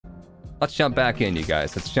Let's jump back in, you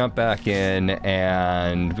guys. Let's jump back in,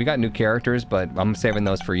 and we got new characters, but I'm saving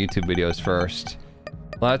those for YouTube videos first.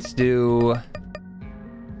 Let's do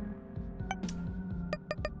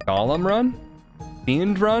Golem run?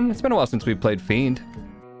 Fiend run? It's been a while since we played Fiend.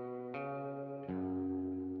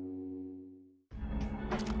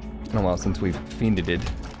 It's been a while since we've fiended.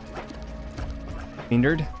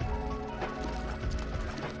 Fiendered?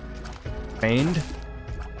 Feigned?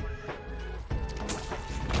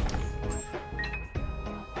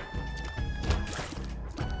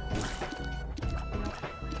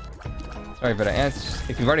 Sorry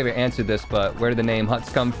if you've already answered this, but where did the name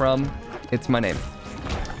Huts come from? It's my name.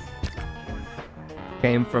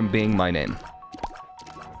 Came from being my name.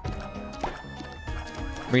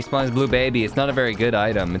 Respawns blue baby. It's not a very good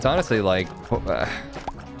item. It's honestly like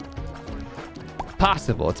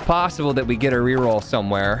possible. It's possible that we get a reroll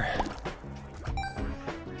somewhere.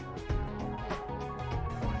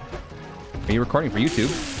 Are you recording for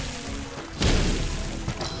YouTube?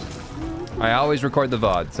 I always record the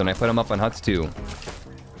VODs, and I put them up on Huts too.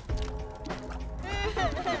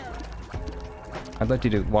 I'd like you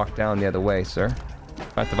to walk down the other way, sir. In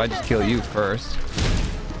fact, if I just kill you first.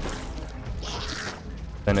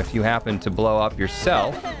 Then if you happen to blow up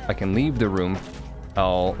yourself, I can leave the room.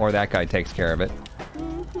 Oh, or that guy takes care of it.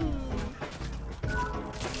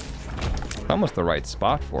 It's almost the right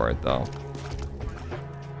spot for it, though.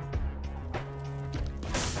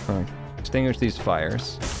 Alright, extinguish these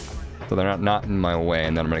fires. So they're not in my way,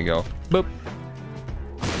 and then I'm gonna go boop.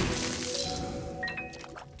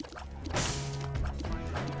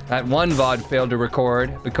 That one VOD failed to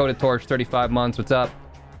record. Dakota Torch, 35 months. What's up?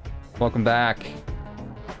 Welcome back.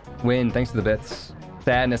 Win, thanks to the bits.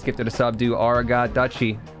 Sadness, gifted a sub. Do Aragot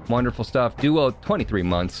Dutchy. Wonderful stuff. Duo, 23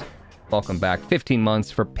 months. Welcome back. 15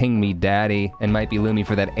 months for Ping Me Daddy. And might be Lumi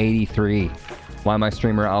for that 83. Why my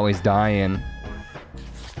streamer always dying.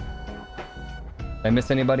 Did I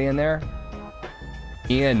miss anybody in there?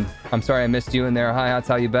 Ian, I'm sorry I missed you in there. Hi, Hots,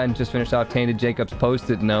 how you been? Just finished off Tainted Jacob's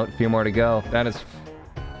post-it note. A few more to go. That is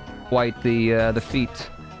quite the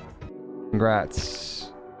feat.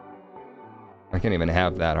 Congrats. I can't even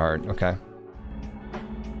have that heart. Okay.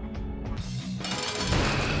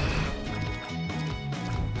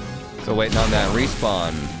 So waiting on that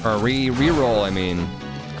respawn. Or re-roll, I mean.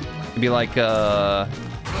 It'd be like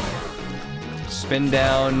spin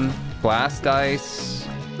down glass dice.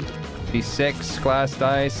 D6 glass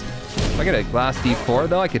dice. If I get a glass D4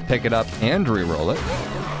 though, I could pick it up and re-roll it.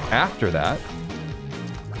 After that.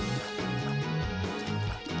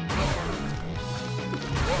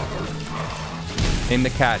 Name the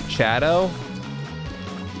cat Shadow.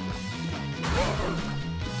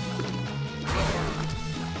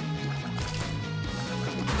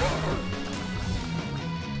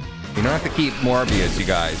 You don't have to keep Morbius, you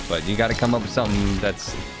guys, but you gotta come up with something that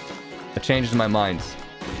changes my mind.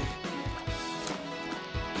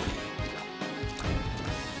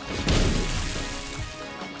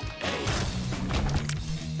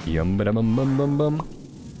 Yum ba bum bum bum bum.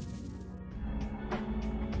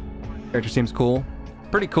 Character seems cool.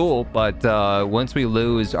 Pretty cool, but once we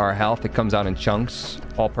lose our health, it comes out in chunks.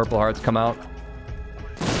 All purple hearts come out.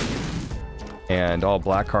 And all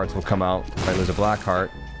black hearts will come out if I lose a black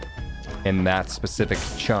heart in that specific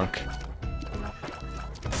chunk.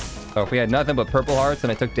 So if we had nothing but purple hearts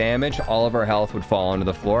and I took damage, all of our health would fall onto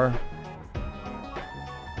the floor.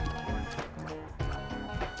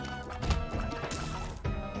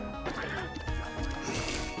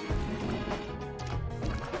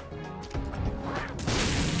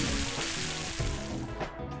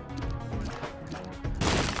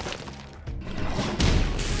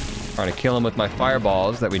 Trying to kill him with my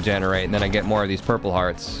fireballs that we generate, and then I get more of these purple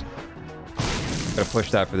hearts. Gotta push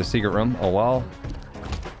that for the secret room. Oh well.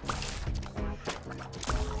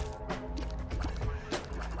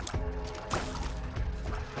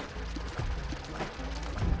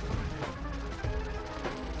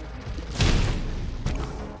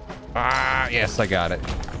 Ah, yes, I got it.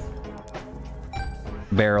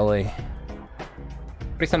 Barely.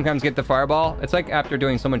 We sometimes get the fireball. It's like after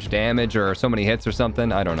doing so much damage or so many hits or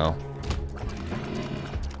something. I don't know.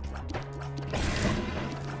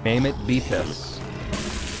 Name it Beepus.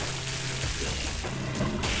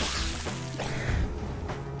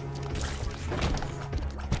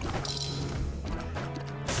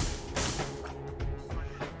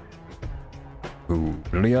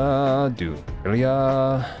 Doolia,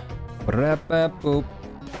 doolia, rap-a-boop.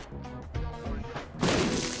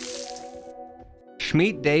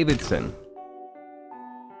 Schmeat Davidson.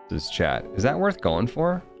 This is chat. Is that worth going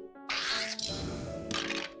for?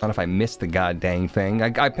 Not if I missed the goddamn thing.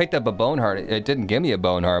 I picked up a bone heart. It didn't give me a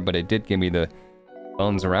bone heart, but it did give me the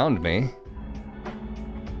bones around me.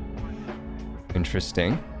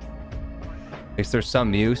 Interesting. At least there's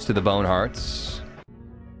some use to the bone hearts.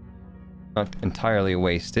 Not entirely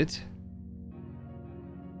wasted.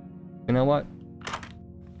 You know what?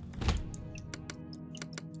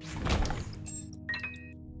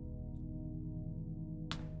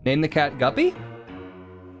 Name the cat Guppy?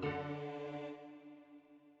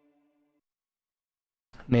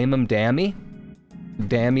 Name him Dammy?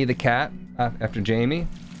 Dammy the cat after Jamie?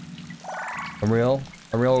 A real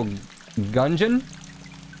Gungeon?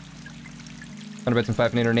 100 bits and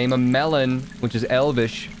 5 nader. Name him Melon, which is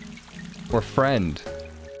Elvish for friend.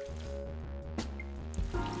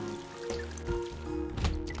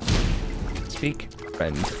 Speak,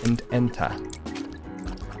 friend, and enter.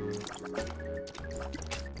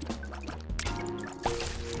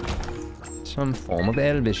 Some form of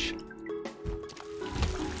Elvish.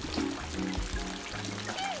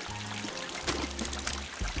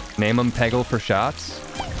 Name him Peggle for shots.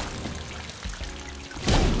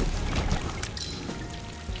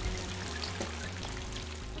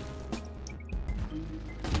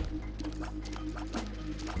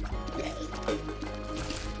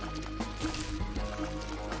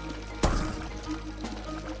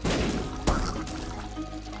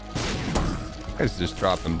 Guy's just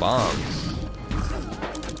dropping bombs.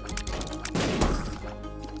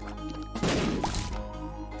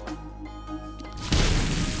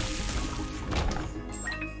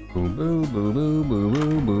 Boo boo boo boo boo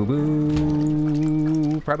boo boo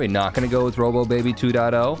boo. Probably not gonna go with Robo Baby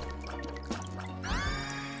 2.0.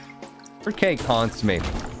 Fruitcake haunts me.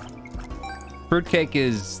 Fruitcake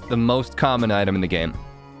is the most common item in the game.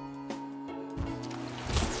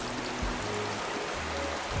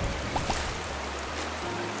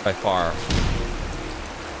 By far.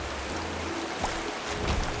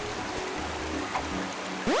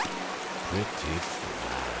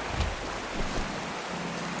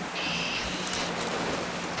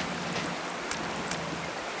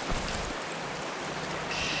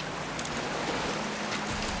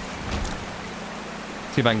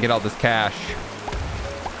 See if I can get all this cash.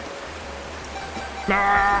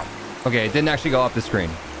 Okay, it didn't actually go off the screen.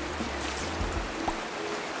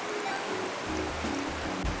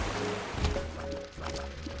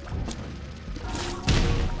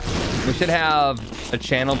 We should have a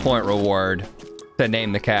channel point reward to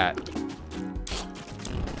name the cat.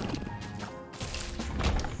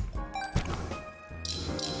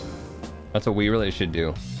 That's what we really should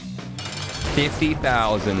do.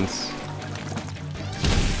 50,000.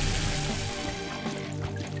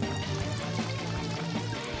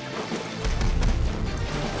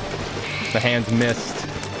 The hands missed.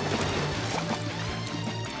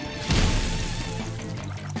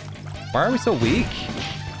 Why are we so weak?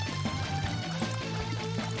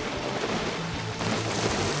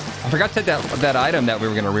 I forgot to take that item that we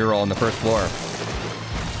were going to reroll on the first floor.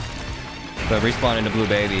 The respawn into Blue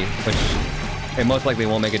Baby, which it most likely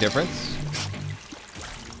won't make a difference.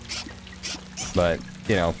 But,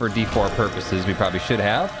 you know, for D4 purposes, we probably should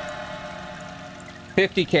have.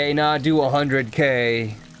 50k, nah, do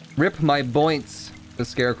 100k. Rip my points, the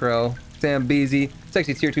Scarecrow. Sam Beezy,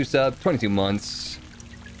 sexy tier 2 sub, 22 months.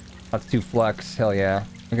 That's 2 flex, hell yeah.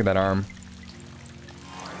 Look at that arm.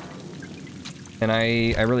 And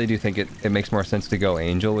I really do think it makes more sense to go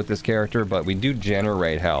Angel with this character, but we do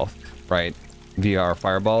generate health, right? Via our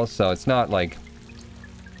fireballs, so it's not like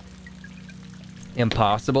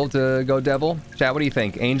impossible to go Devil. Chat, what do you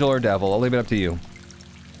think? Angel or Devil? I'll leave it up to you.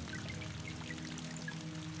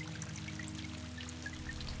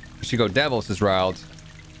 We should go Devil, says Riled.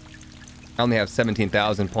 I only have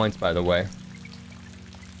 17,000 points, by the way.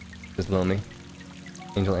 Just little me.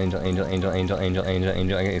 Angel, angel, angel, angel, angel, angel, angel,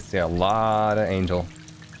 angel. I can see a lot of angel.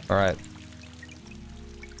 Alright.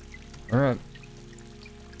 Alright.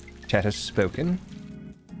 Chat has spoken.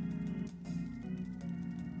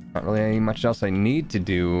 Not really much else I need to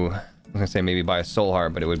do. I was gonna say maybe buy a soul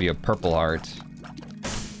heart, but it would be a purple heart.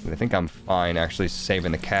 But I think I'm fine actually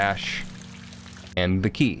saving the cash and the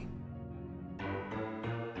key.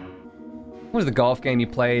 What was the golf game you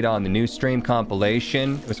played on the new stream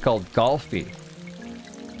compilation? It was called Golfy.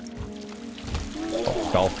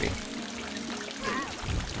 Oh, Golfy.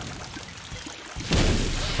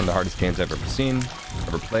 One of the hardest games I've ever seen,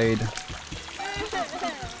 ever played.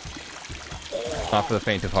 Not for the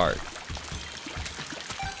faint of heart.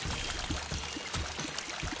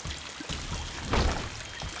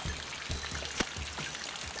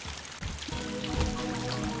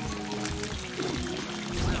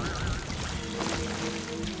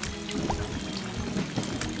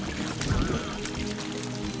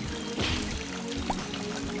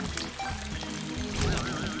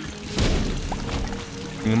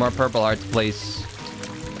 Give me more purple hearts, please.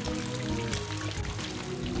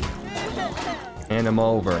 And I'm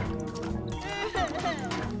over.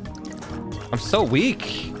 I'm so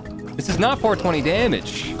weak. This is not 420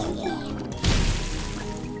 damage.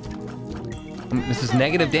 This is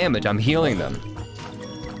negative damage. I'm healing them.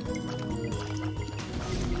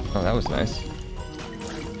 Oh, that was nice.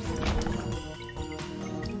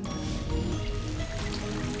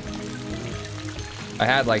 I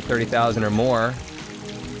had like 30,000 or more.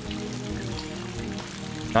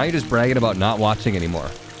 Now you're just bragging about not watching anymore.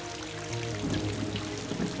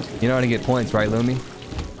 You know how to get points, right, Lumi?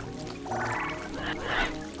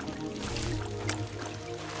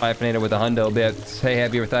 Hyphenated with a hundo bits. Hey,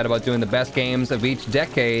 have you ever thought about doing the best games of each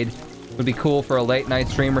decade? Would be cool for a late night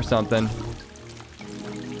stream or something.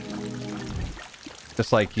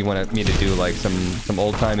 Just like you wanted me to do like some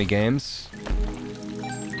old-timey games.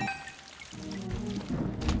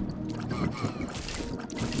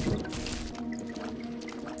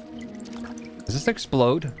 Does this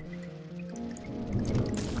explode?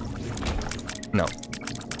 No.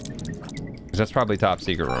 'Cause that's probably top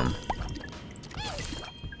secret room.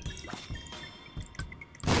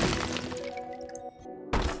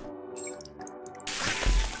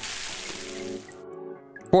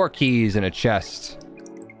 Four keys in a chest.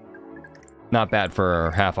 Not bad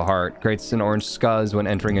for half a heart. Creates an orange scuzz when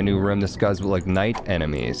entering a new room. The scuzz will ignite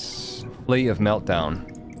enemies. Flea of Meltdown.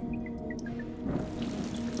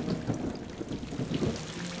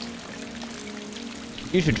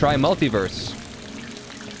 You should try multiverse.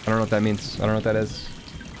 I don't know what that means. I don't know what that is.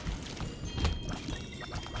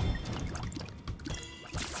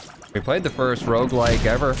 We played the first roguelike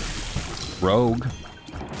ever. Rogue.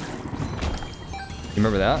 You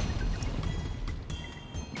remember that?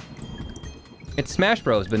 It's Smash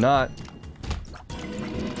Bros, but not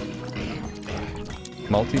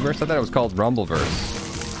multiverse. I thought it was called Rumbleverse.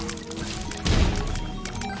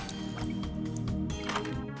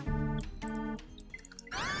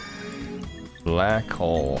 Black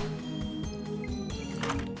hole.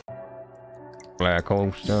 Black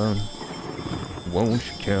hole sun. Won't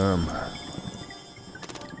you come?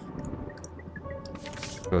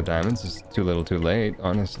 Go diamonds is too little too late,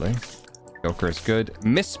 honestly. Joker is good.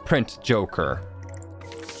 Misprint Joker.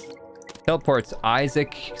 Teleports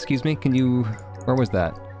Isaac. Excuse me, can you... Where was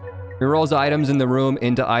that? Rerolls items in the room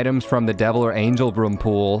into items from the devil or angel room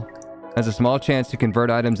pool. Has a small chance to convert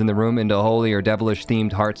items in the room into holy or devilish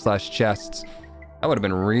themed heart/chests. That would have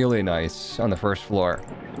been really nice on the first floor.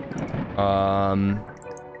 I'm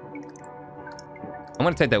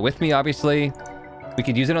gonna take that with me, obviously. We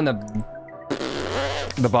could use it on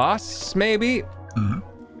the boss, maybe?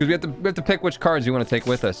 Because we have to pick which cards we want to take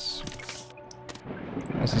with us.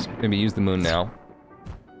 Let's just maybe use the moon now.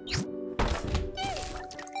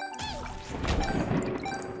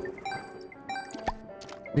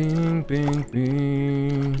 Bing, bing,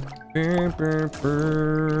 bing. Burr, burr,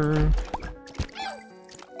 burr.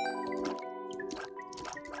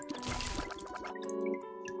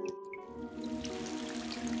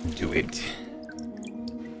 Do it.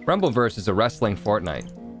 Rumbleverse is a wrestling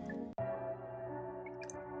Fortnite.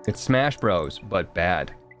 It's Smash Bros, but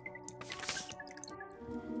bad.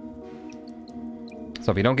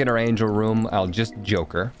 So if you don't get our angel room, I'll just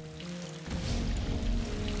Joker.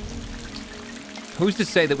 Who's to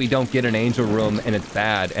say that we don't get an angel room and it's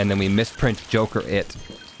bad, and then we misprint Joker it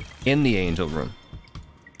in the angel room?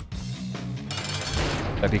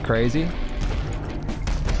 That'd be crazy.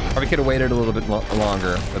 Probably could have waited a little bit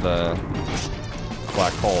longer for the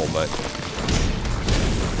black hole, but...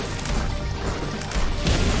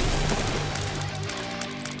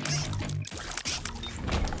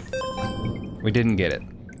 We didn't get it.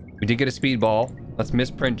 We did get a speedball. Let's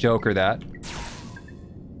misprint Joker that.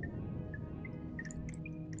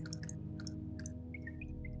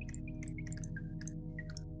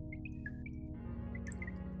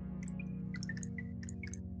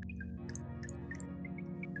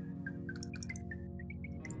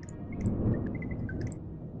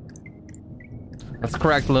 That's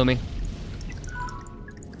correct, Lumi.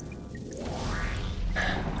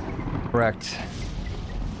 Correct.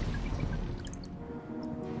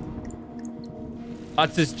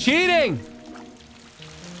 Utz is cheating!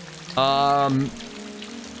 Oh.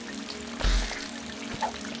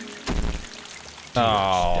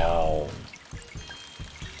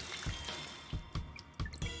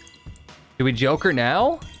 Do we Joker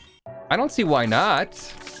now? I don't see why not.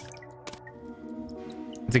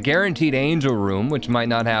 It's a guaranteed angel room, which might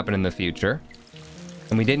not happen in the future.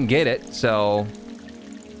 And we didn't get it, so...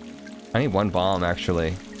 I need one bomb,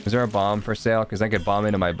 actually. Is there a bomb for sale? Because I could bomb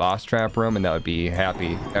into my boss trap room, and that would be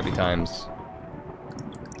happy times.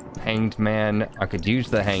 hanged man. I could use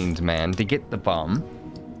the hanged man to get the bomb.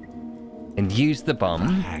 And use the bomb.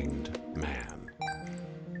 The hanged man.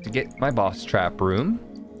 To get my boss trap room.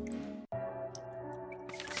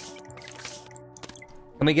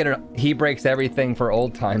 Can we get a... He breaks everything for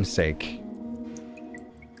old time's sake.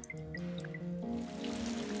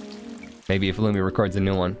 Maybe if Lumi records a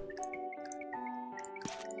new one.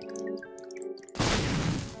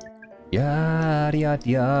 Yada yada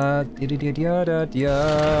yada yada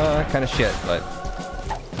yada kind of shit, but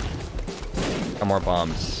got more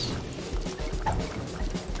bombs.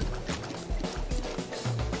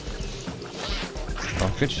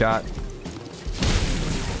 Oh, good shot.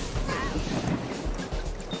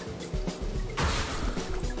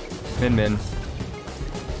 Min.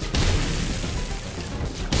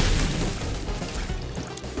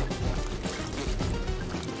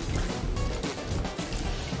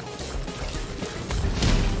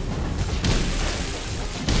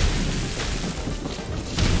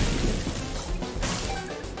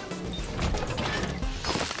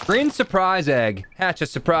 Green surprise egg. Hatch a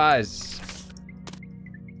surprise.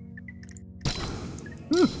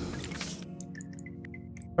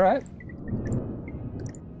 All right.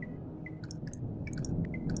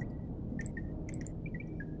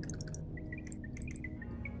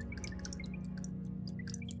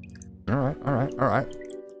 All right.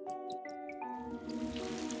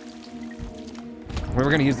 We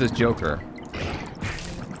were gonna use this Joker.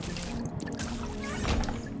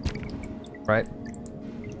 Right?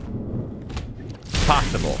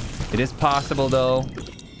 Possible. It is possible, though.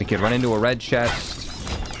 We could run into a red chest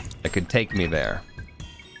that could take me there.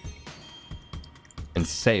 And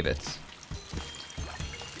save it.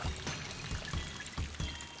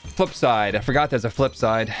 Flip side. I forgot there's a flip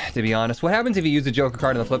side, to be honest. What happens if you use a Joker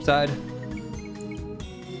card on the flip side?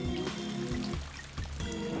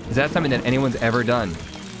 Is that something that anyone's ever done?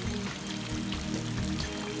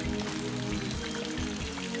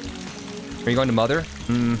 Are you going to Mother?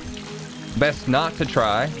 Best not to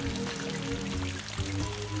try.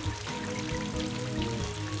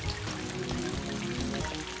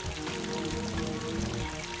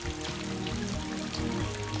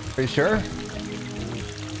 Are you sure?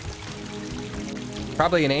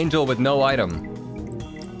 Probably an angel with no item.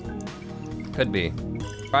 Could be.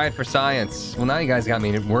 Try it for science. Well, now you guys got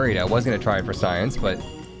me worried. I was going to try it for science, but...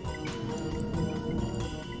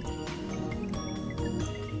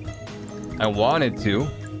 I wanted to.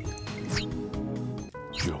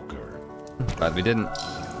 Joker. Glad we didn't.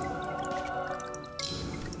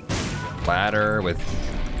 Ladder with...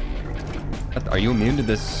 Are you immune to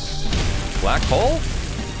this black hole?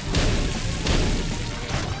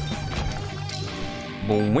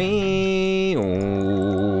 Boing.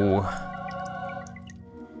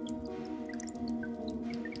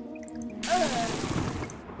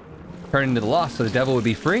 Turn into the lost so the devil would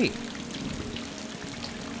be free.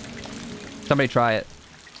 Somebody try it.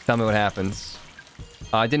 Tell me what happens.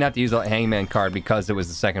 I didn't have to use the hangman card because it was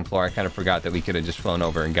the second floor. I kind of forgot that we could have just flown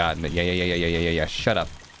over and gotten it. Yeah. Shut up.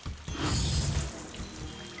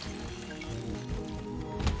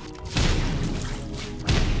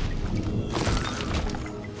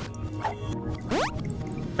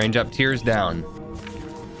 Range up, tears down.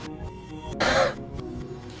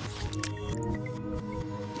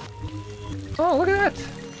 Oh, look at that.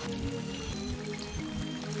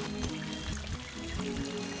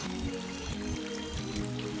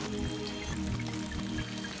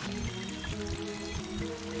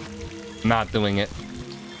 Not doing it.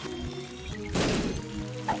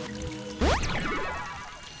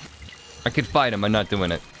 I could fight him. I'm not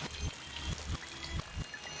doing it.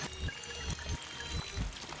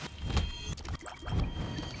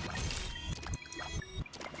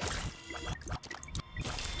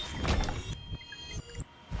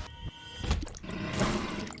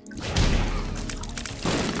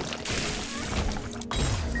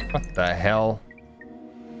 What the hell?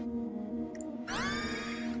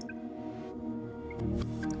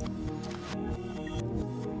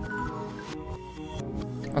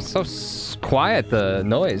 It's so quiet, the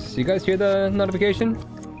noise. You guys hear the notification?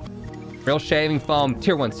 Real shaving foam,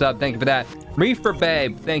 tier 1 sub. Thank you for that. Reefer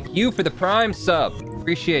Babe, thank you for the prime sub.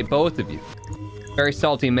 Appreciate both of you. Very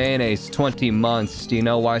salty mayonnaise, 20 months. Do you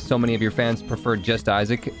know why so many of your fans prefer just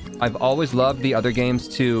Isaac? I've always loved the other games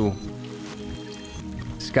too.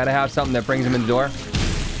 Just gotta have something that brings them in the door.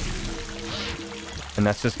 And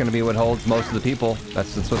that's just gonna be what holds most of the people.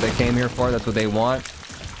 That's what they came here for. That's what they want.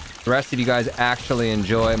 The rest of you guys actually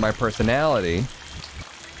enjoy my personality.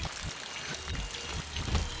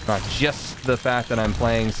 Not just the fact that I'm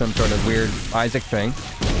playing some sort of weird Isaac thing.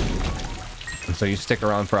 And so you stick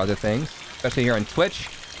around for other things. Especially here on Twitch.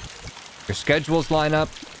 Your schedules line up,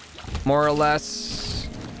 more or less.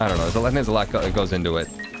 I don't know. There's a lot that goes into it.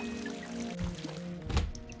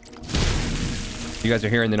 You guys are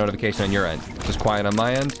hearing the notification on your end. Just quiet on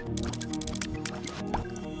my end.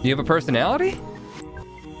 You have a personality?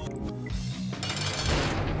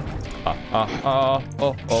 Oh.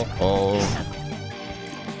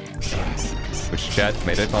 Which chat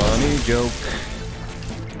made a funny joke.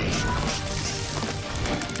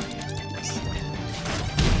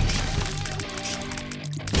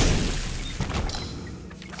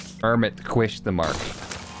 Hermit Quish the Mark.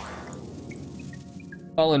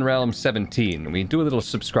 Fallen Realm 17. We do a little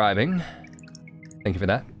subscribing. Thank you for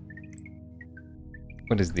that.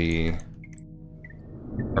 What is the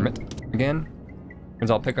Hermit again?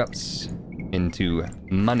 Turns all pickups into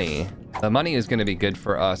money. The money is going to be good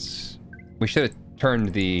for us. We should have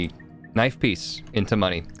turned the knife piece into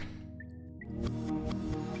money.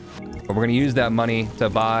 But we're going to use that money to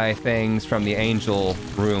buy things from the angel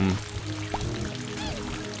room.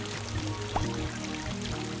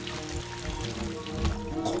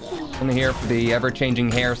 Only here for the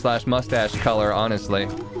ever-changing hair / mustache color, honestly.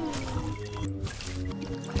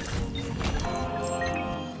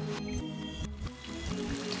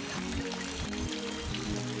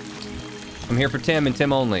 I'm here for Tim and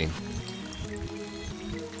Tim only.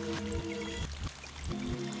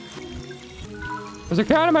 There's a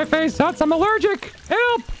cat in my face, Huts. I'm allergic.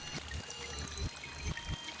 Help!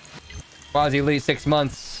 Quasi Lee, 6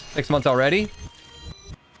 months. 6 months already?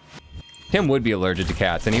 Tim would be allergic to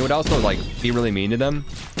cats, and he would also, like, be really mean to them.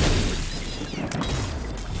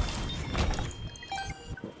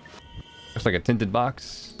 Looks like a tinted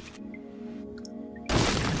box.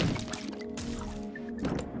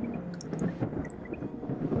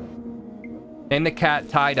 Name the cat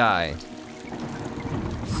Tie-Dye.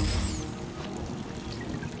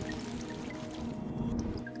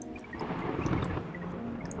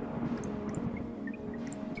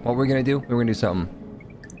 What we're gonna do? We're gonna do something.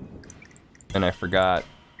 And I forgot.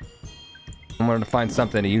 I wanted to find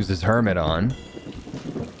something to use this hermit on.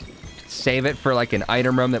 Save it for like an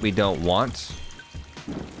item room that we don't want.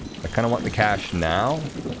 I kind of want the cash now.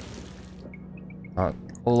 A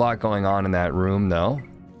whole lot going on in that room though.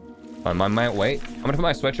 I might wait. I'm gonna put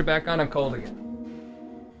my sweatshirt back on. I'm cold again.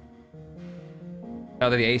 Now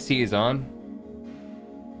that the AC is on.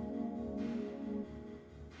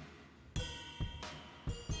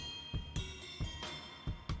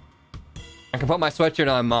 I can put my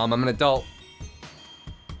sweatshirt on, Mom. I'm an adult.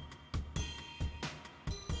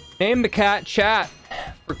 Name the cat chat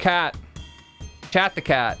for cat. Chat the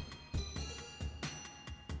cat.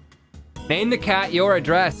 Name the cat your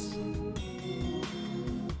address.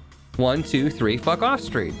 123 Fuck Off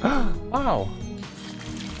Street. Wow.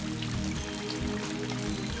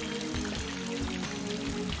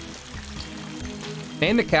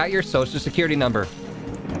 Name the cat your social security number.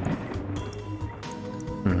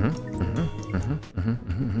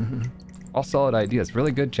 All solid ideas.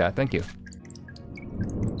 Really good, chat. Thank you.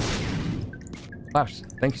 Wow,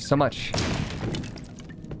 thank you so much.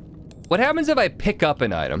 What happens if I pick up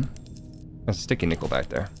an item? There's a sticky nickel back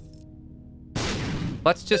there.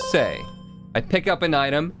 Let's just say I pick up an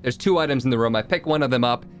item. There's 2 items in the room. I pick one of them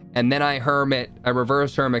up, and then I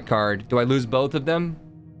reverse hermit card. Do I lose both of them?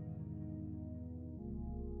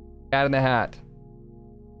 Cat in the Hat.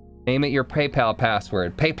 Name it your PayPal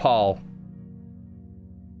password. PayPal.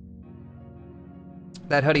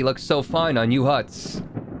 That hoodie looks so fine on you, Huts.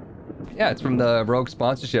 Yeah, it's from the Rogue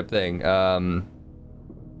sponsorship thing.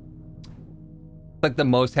 Like the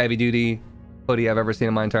most heavy-duty hoodie I've ever seen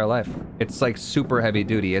in my entire life. It's like super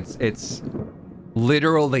heavy-duty. It's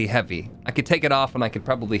literally heavy. I could take it off and I could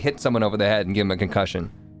probably hit someone over the head and give them a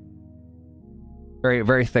concussion. Very,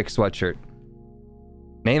 very thick sweatshirt.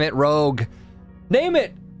 Name it Rogue. Name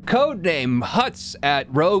it! Codename Huts at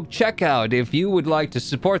Rogue Checkout if you would like to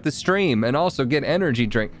support the stream and also get energy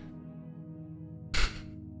drink.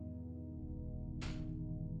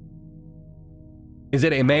 Is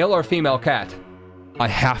it a male or female cat? I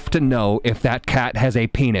have to know if that cat has a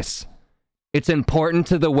penis. It's important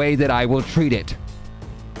to the way that I will treat it.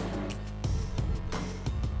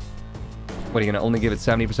 What, are you gonna only give it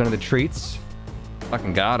 70% of the treats?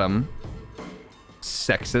 Fucking got him.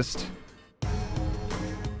 Sexist.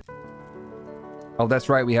 Oh, that's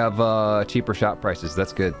right. We have cheaper shop prices.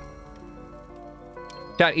 That's good.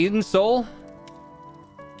 Chat, Eden Soul?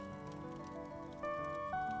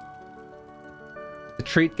 The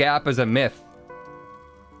treat gap is a myth.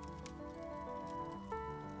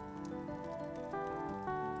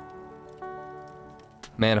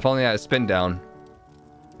 Man, if only I had a spin down,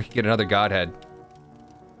 we could get another godhead.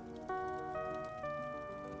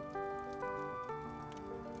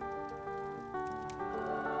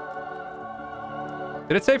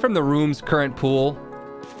 Did it say from the room's current pool?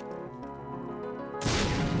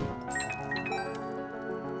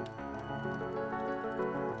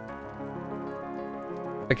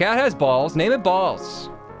 The cat has balls. Name it balls.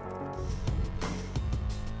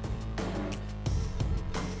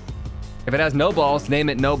 If it has no balls, name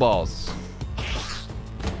it no balls.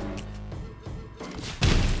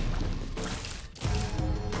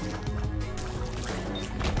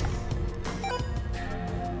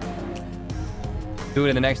 Do it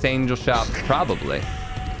in the next angel shop, probably.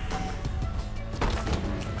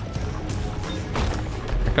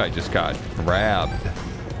 That guy just got grabbed. If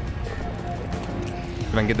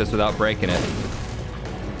I can get this without breaking it.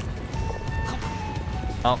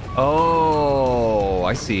 Oh,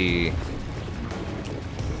 I see.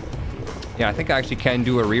 Yeah, I think I actually can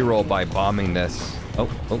do a reroll by bombing this. Oh,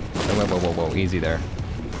 whoa, easy there.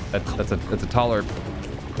 That's a taller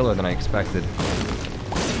pillar than I expected.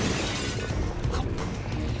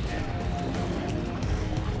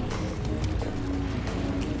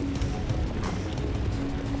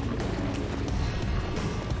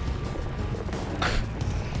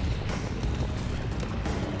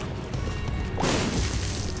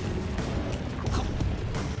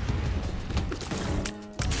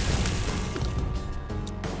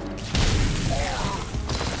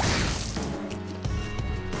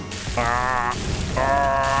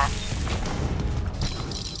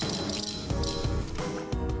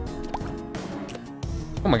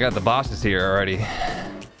 Oh my god, the boss is here already.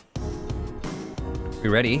 We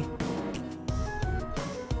ready?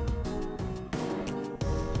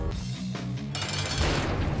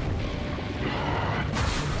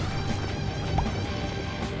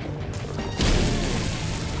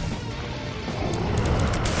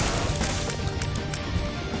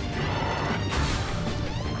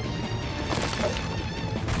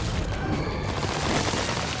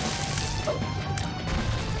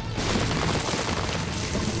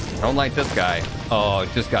 Don't like this guy. Oh, it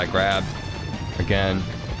just got grabbed. Again.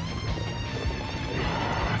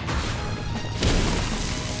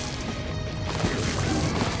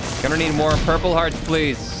 Gonna need more purple hearts,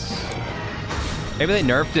 please. Maybe they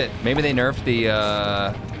nerfed it. Maybe they nerfed the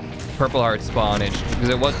purple heart spawnage because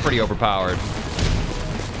it was pretty overpowered.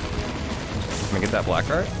 Can I get that black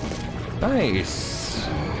heart? Nice.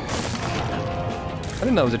 I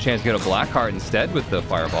didn't know there was a chance to get a black heart instead with the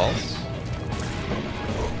fireballs.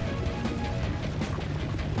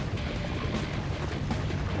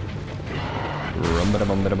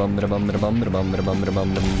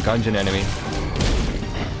 Gungeon enemy.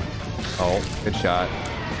 Oh, good shot.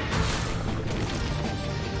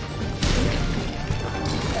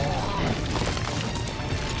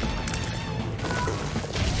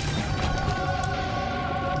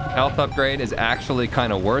 Health upgrade is actually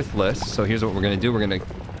kind of worthless, so here's what we're going to do. We're going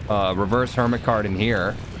to reverse hermit card in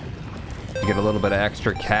here to get a little bit of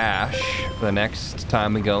extra cash for the next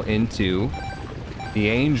time we go into the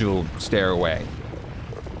angel stairway.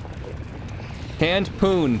 Canned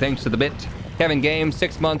Poon, thanks to the bit. Kevin Game,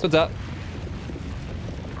 6 months, what's up?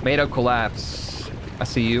 Tomato Collapse, I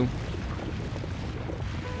see you.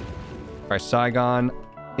 Alright, Saigon.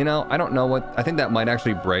 You know, I don't know what... I think that might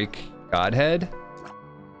actually break Godhead.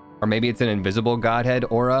 Or maybe it's an invisible Godhead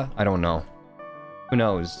aura. I don't know. Who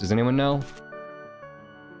knows? Does anyone know?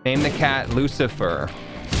 Name the cat Lucifer.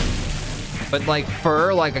 But like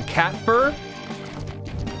fur, like a cat fur?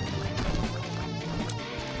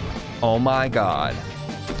 Oh my god.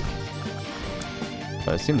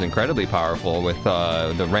 It seems incredibly powerful with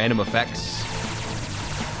the random effects.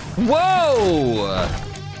 Whoa!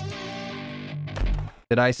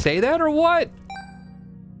 Did I say that or what?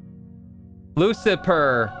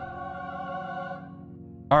 Lucifer.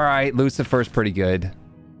 Alright, Lucifer's pretty good.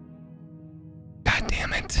 God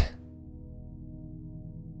damn it.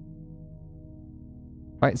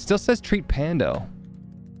 Alright, it still says treat Pando.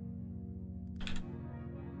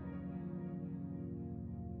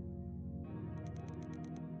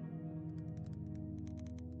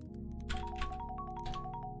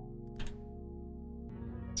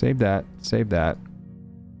 Save that. Save that.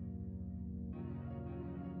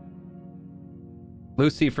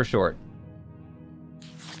 Lucy for short.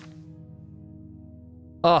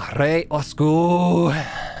 Alright, let's go.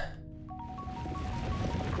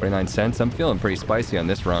 49 cents. I'm feeling pretty spicy on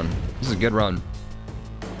this run. This is a good run.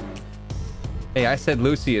 Hey, I said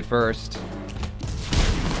Lucy at first.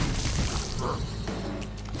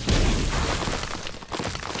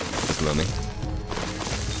 Lumi.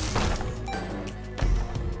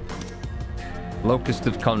 Locust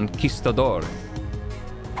of Conquistador.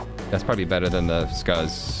 That's probably better than the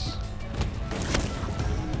Scuzz.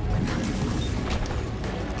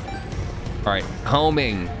 All right,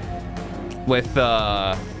 homing with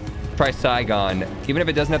Tricygon. Even if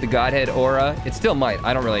it doesn't have the Godhead aura, it still might.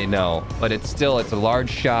 I don't really know, but it's a large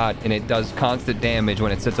shot, and it does constant damage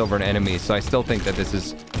when it sits over an enemy. So I still think that this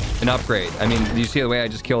is an upgrade. I mean, do you see the way I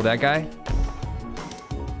just killed that guy?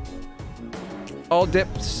 All dip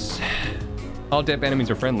enemies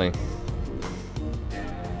are friendly.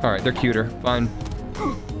 All right, they're cuter. Fine.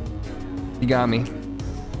 You got me.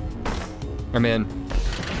 I'm in.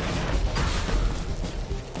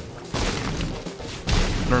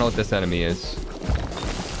 I don't know what this enemy is.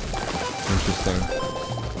 Interesting.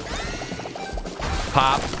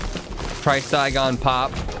 Pop. Tricygon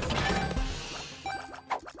pop.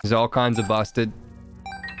 There's all kinds of busted.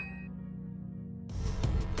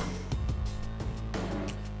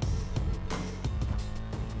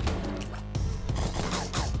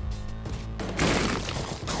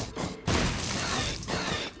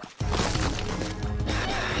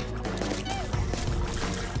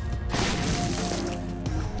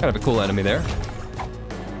 Kind of a cool enemy there.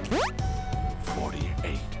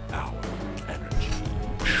 48-hour energy.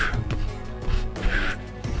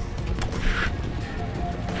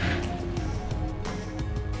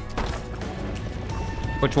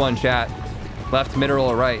 Which one, chat? Left, middle,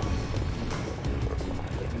 or right?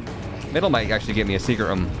 Middle might actually give me a secret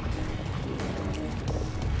room.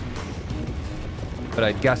 But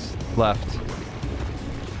I guess left.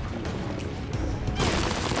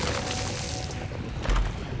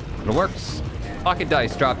 It works. Pocket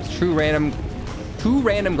dice drops two random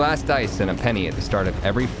glass dice and a penny at the start of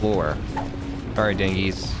every floor. All right,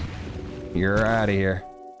 dingies. You're out of here.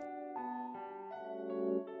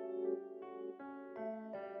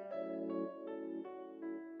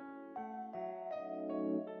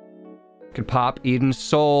 Could pop Eden's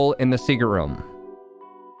soul in the secret room.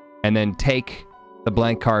 And then take the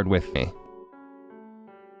blank card with me.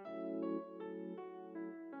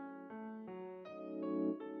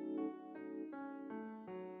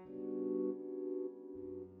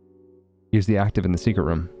 Use the active in the secret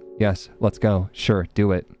room. Yes, let's go. Sure,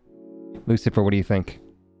 do it. Lucifer, what do you think?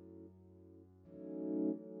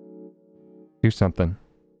 Do something.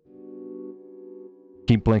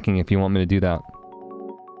 Keep blinking if you want me to do that.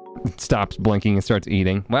 It stops blinking and starts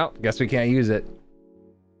eating. Well, guess we can't use it.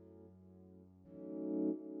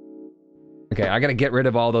 Okay, I gotta get rid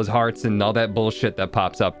of all those hearts and all that bullshit that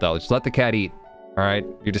pops up, though. Just let the cat eat. Alright?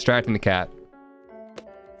 You're distracting the cat.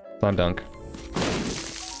 Slam dunk.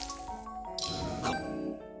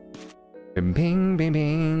 Bing, bing, bing,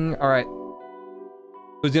 bing. All right.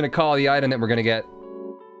 Who's gonna call the item that we're gonna get?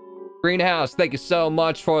 Greenhouse, thank you so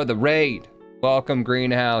much for the raid. Welcome,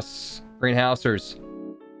 Greenhouse. Greenhousers.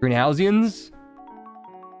 Greenhousians?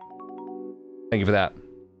 Thank you for that.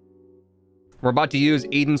 We're about to use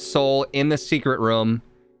Eden's soul in the secret room.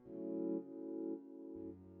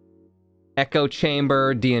 Echo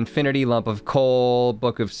Chamber, The Infinity, Lump of Coal,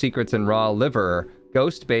 Book of Secrets and Raw Liver,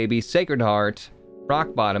 Ghost Baby, Sacred Heart,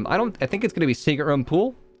 Rock Bottom. I think it's going to be Secret Room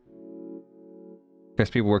Pool. Guess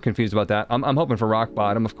people were confused about that. I'm hoping for Rock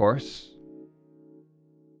Bottom, of course.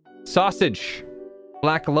 Sausage.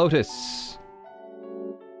 Black Lotus.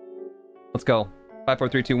 Let's go. 5, 4,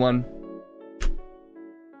 3, 2, 1.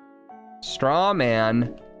 Straw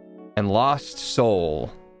Man and Lost Soul.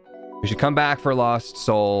 We should come back for Lost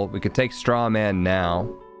Soul. We could take Straw Man now.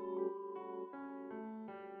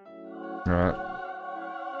 Alright.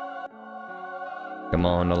 Come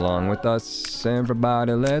on along with us,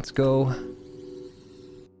 everybody. Let's go.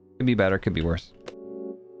 Could be better, could be worse.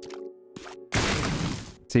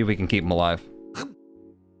 See if we can keep him alive.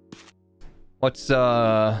 What's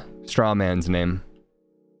Straw Man's name?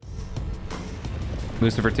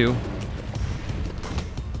 Lucifer 2?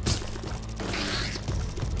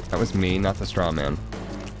 That was me, not the Straw Man.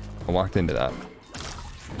 I walked into that.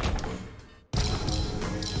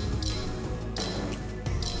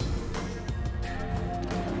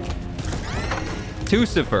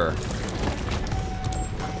 Lucifer.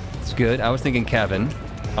 It's good. I was thinking Kevin.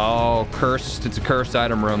 Oh, cursed. It's a cursed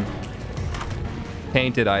item room.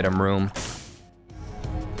 Tainted item room.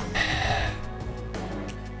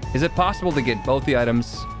 Is it possible to get both the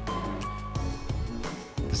items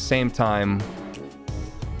at the same time?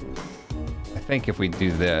 I think if we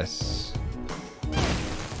do this,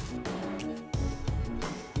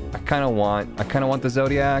 I kind of want the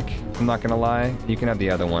Zodiac. I'm not gonna lie. You can have the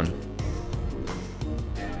other one.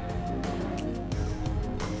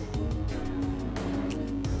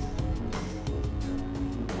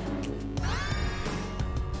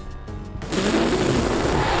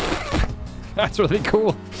 That's really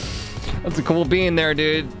cool. That's a cool bean there,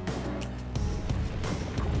 dude.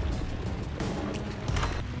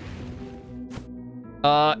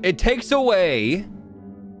 It takes away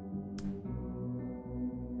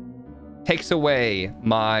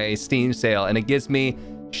my Steam sale, and it gives me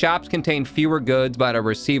shops contain fewer goods, but I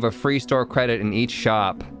receive a free store credit in each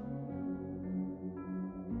shop.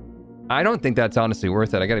 I don't think that's honestly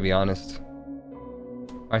worth it. I gotta be honest.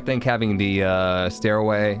 I think having the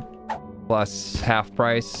stairway plus half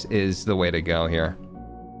price is the way to go here.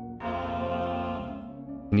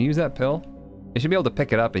 Can you use that pill? You should be able to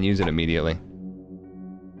pick it up and use it immediately.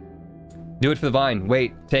 Do it for the vine.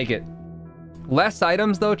 Wait, take it. Less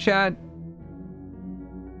items though, chat.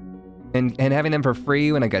 And having them for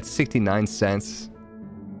free when I got 69 cents.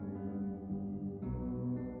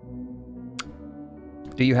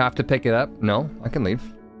 Do you have to pick it up? No, I can leave.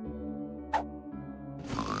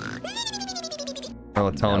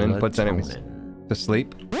 Melatonin puts enemies to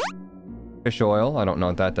sleep. Fish oil, I don't know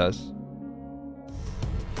what that does.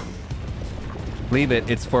 Leave it,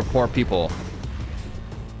 it's for poor people.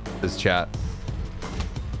 This chat.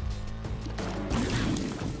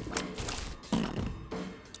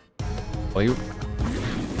 Well, you...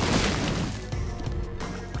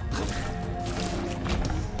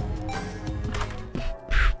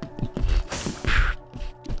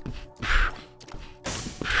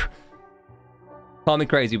 Call me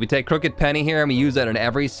crazy. We take Crooked Penny here and we use that in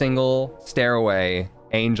every single stairway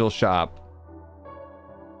angel shop.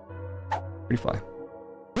 Pretty fly.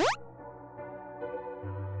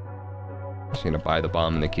 Just gonna buy the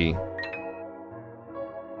bomb and the key.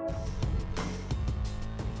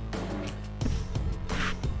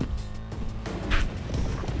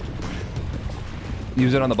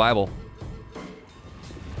 Use it on the Bible.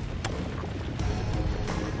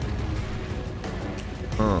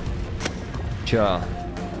 Cha.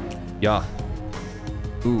 Yeah.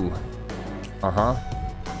 Ooh. Uh-huh.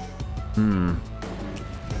 Hmm.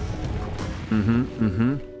 Mm-hmm.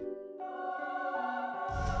 Mm-hmm.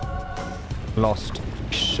 Lost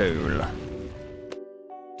soul.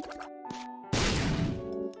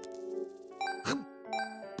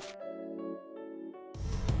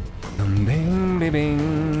 Bing, bing,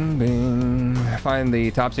 bing, bing. Find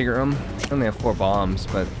the top secret room. I only have 4 bombs,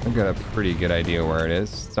 but I've got a pretty good idea where it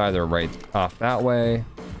is. It's either right off that way,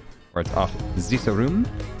 or it's off this room.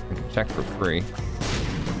 I can check for free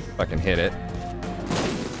if I can hit it.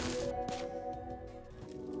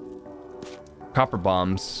 Copper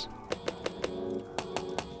bombs.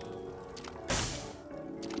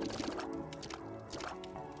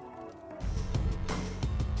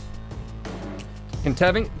 Can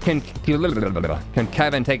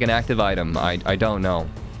Kevin take an active item? I don't know.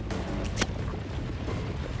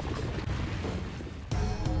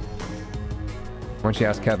 Why don't you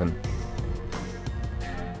ask Kevin?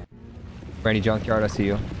 Randy Junkyard, I see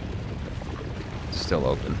you. It's still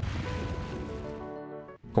open.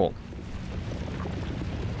 Cool.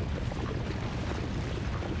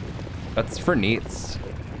 That's for neats.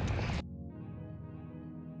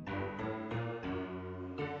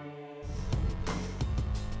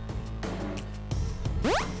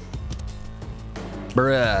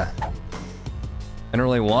 Bruh. I don't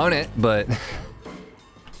really want it, but...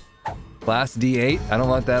 Last D8? I don't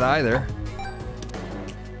want that either.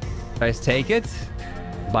 Should I just take it?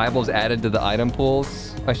 Bible's added to the item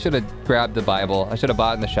pools. I should have grabbed the Bible. I should have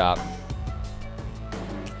bought it in the shop.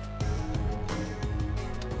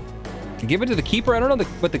 Give it to the keeper? I don't know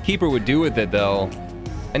what the keeper would do with it, though.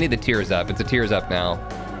 I need the tears up. It's a tears up now.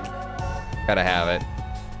 Gotta have it.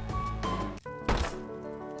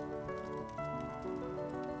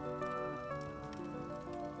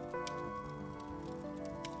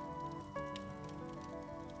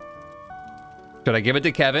 Should I give it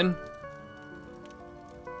to Kevin?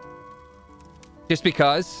 Just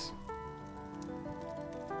because?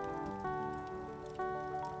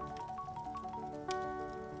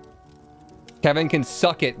 Kevin can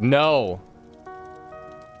suck it. No.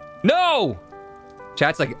 No!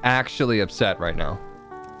 Chat's like actually upset right now.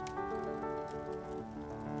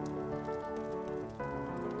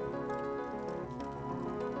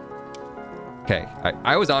 Okay,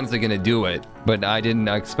 I was honestly gonna do it, but I didn't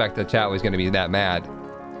expect the chat was gonna be that mad.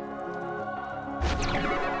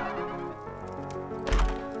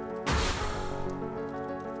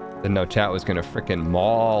 Didn't know chat was gonna frickin'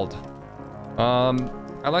 mauled.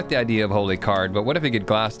 I like the idea of Holy Card, but what if we could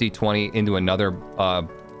glass D20 into another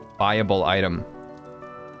buyable item?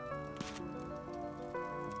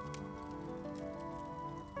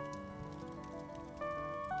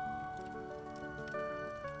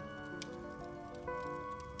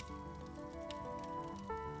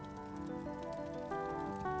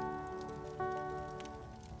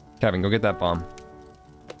 Kevin, go get that bomb.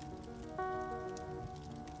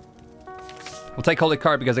 We'll take holy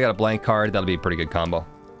card because I got a blank card. That'll be a pretty good combo.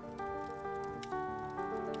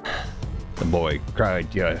 The boy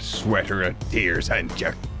cried your sweater of tears and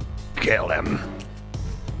you killed him.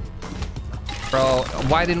 Bro,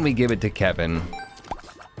 why didn't we give it to Kevin?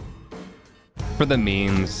 For the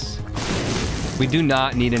memes. We do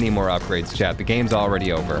not need any more upgrades, chat. The game's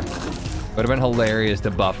already over. Would have been hilarious to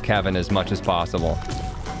buff Kevin as much as possible.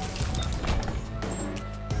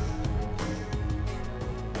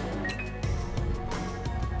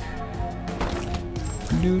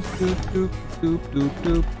 Doop, doop, doop, doop, doop,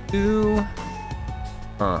 doop, doop.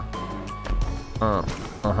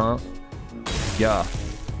 Uh-huh. Yeah.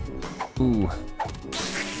 Ooh.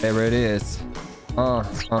 There it is.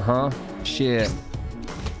 Uh-huh. Shit.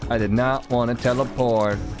 I did not want to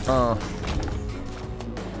teleport.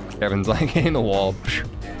 Kevin's like hitting the wall.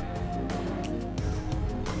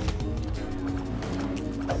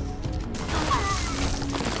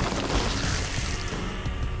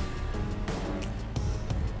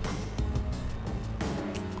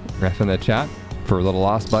 Ref in the chat for a little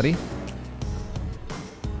lost buddy.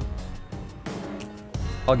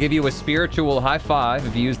 I'll give you a spiritual high five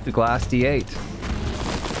if you use the glass D8.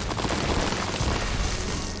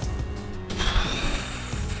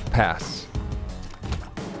 Pass.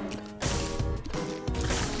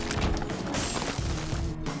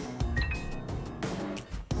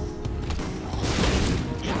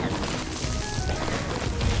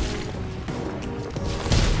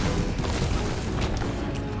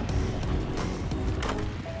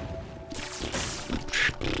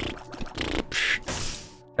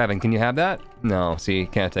 Kevin, can you have that? No, see,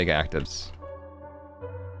 can't take actives.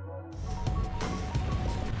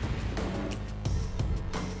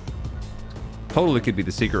 Totally could be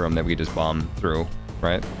the secret room that we just bombed through,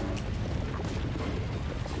 right?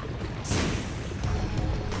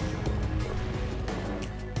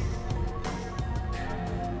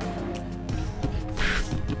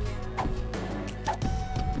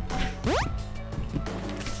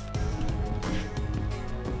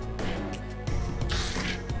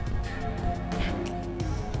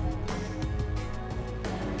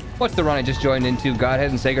 What's the run I just joined into?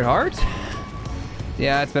 Godhead and Sacred Heart?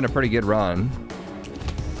 Yeah, it's been a pretty good run.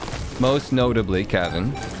 Most notably,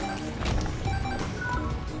 Kevin.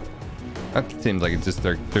 That seems like it's just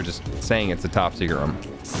they're just saying it's a top secret room.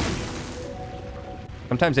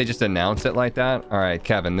 Sometimes they just announce it like that. All right,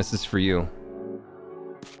 Kevin, this is for you.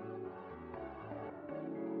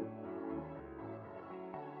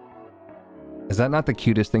 Is that not the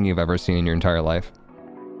cutest thing you've ever seen in your entire life?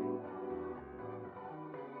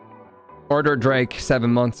 Order Drake, 7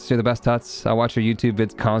 months. You're the best tuts. I watch your YouTube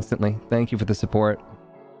vids constantly. Thank you for the support.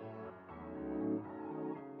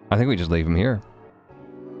 I think we just leave him here.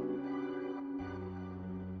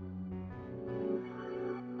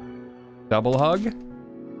 Double hug.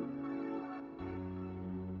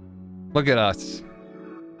 Look at us.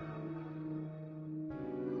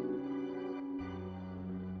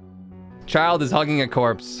 Child is hugging a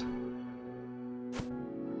corpse.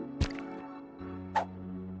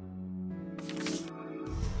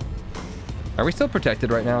 Are we still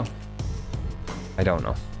protected right now? I don't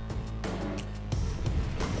know.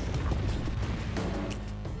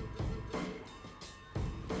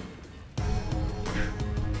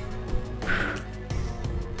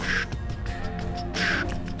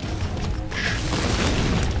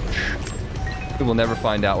 We will never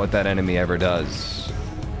find out what that enemy ever does.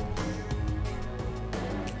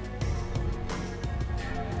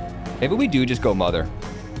 Maybe we do just go mother.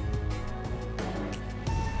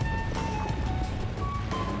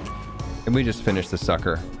 And we just finish the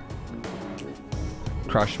sucker.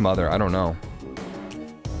 Crush mother, I don't know.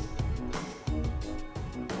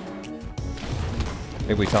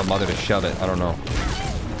 Maybe we tell mother to shove it, I don't know.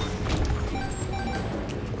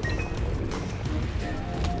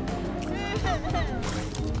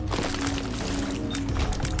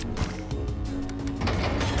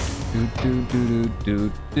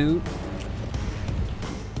 Do.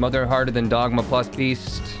 Mother harder than Dogma plus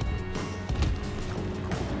Beast.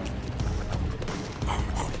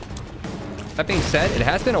 That being said, it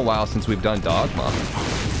has been a while since we've done Dogma.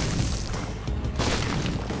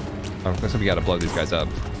 Oh, I guess we gotta blow these guys up.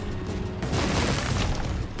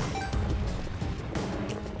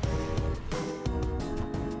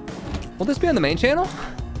 Will this be on the main channel?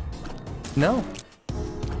 No.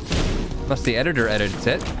 Unless the editor edits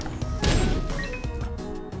it.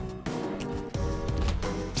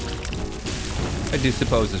 I do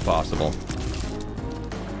suppose it's possible.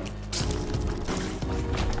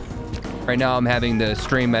 Right now I'm having the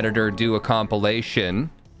stream editor do a compilation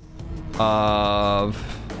of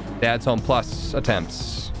Dad's Home Plus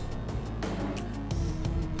attempts.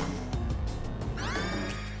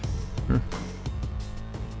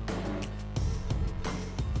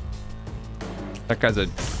 That guy's a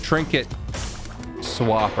trinket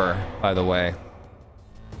swapper, by the way.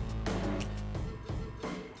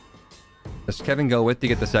 Does Kevin go with to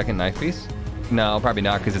get the second knife piece? No, probably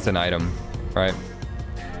not, because it's an item, right?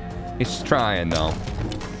 He's trying, though.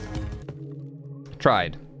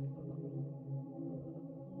 Tried.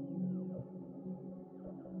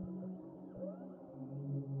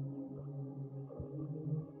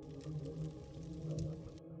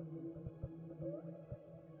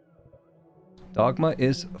 Dogma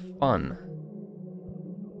is fun.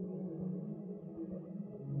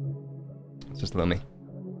 It's just Lumi.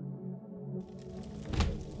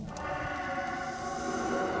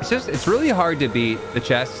 It's really hard to beat the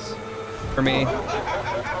chests for me,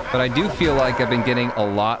 but I do feel like I've been getting a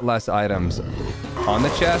lot less items on the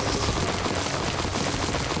chests.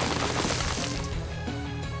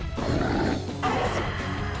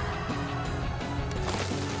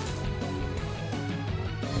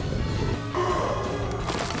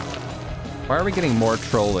 Why are we getting more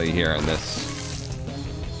trolley here in this?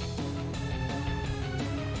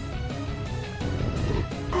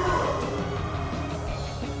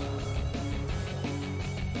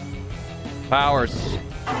 Powers.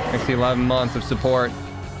 Thanks to 11 months of support.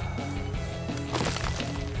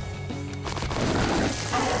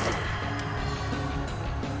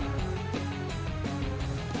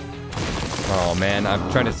 Oh man,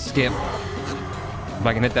 I'm trying to skip. If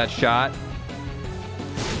I can hit that shot.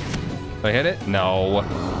 Did I hit it? No.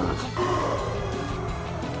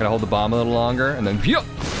 Gotta hold the bomb a little longer and then yo.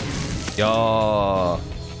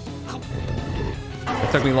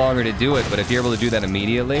 It took me longer to do it, but if you're able to do that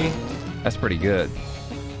immediately, that's pretty good.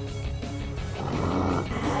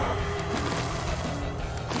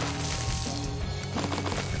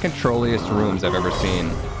 Controlliest rooms I've ever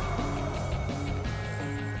seen.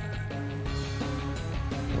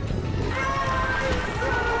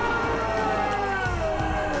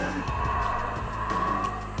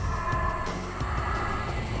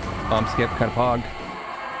 Bomb skip, kind of pog.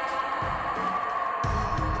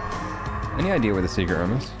 Any idea where the secret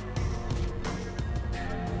room is?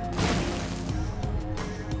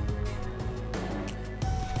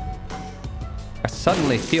 I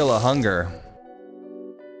suddenly feel a hunger.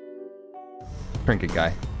 Trinket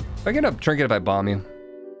guy. If I get a trinket if I bomb you.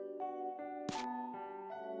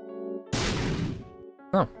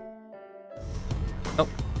 Oh. Nope.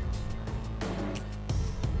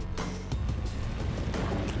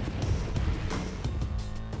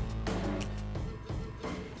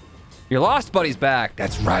 Your lost buddy's back.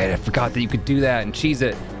 That's right. I forgot that you could do that and cheese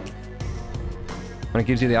it when it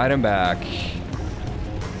gives you the item back.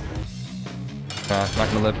 I'm not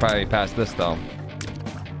gonna live probably past this though.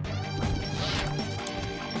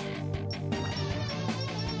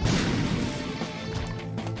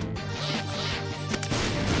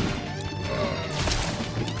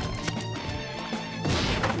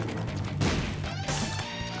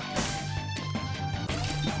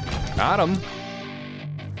 Got him.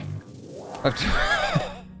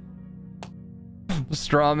 The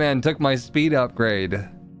straw man took my speed upgrade.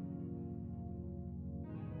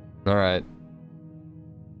 All right.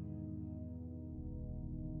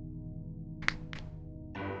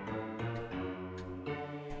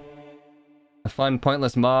 A fun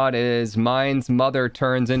pointless mod is Mine's mother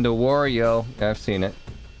turns into Wario. Yeah, I've seen it.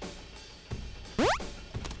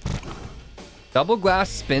 Double glass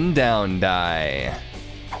spin down die.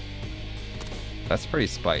 That's pretty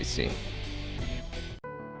spicy.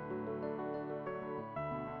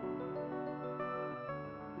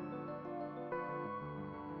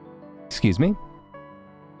 Excuse me?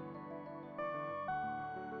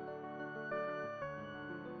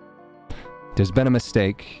 There's been a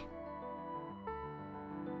mistake.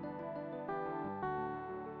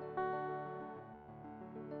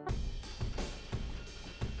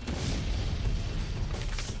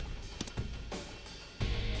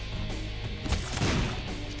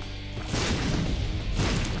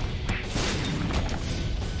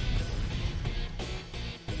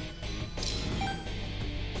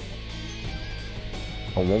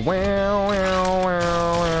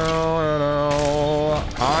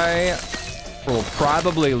 I will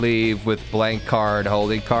probably leave with blank card,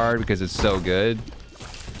 holy card, because it's so good.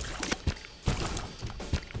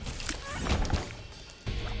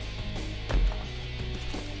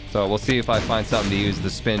 So we'll see if I find something to use the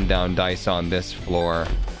spin down dice on this floor.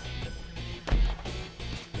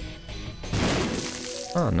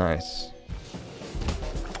 Oh, nice.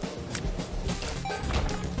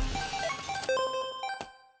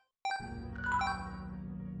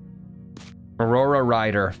 Aurora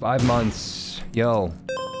Rider, 5 months. Yo,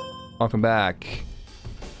 welcome back.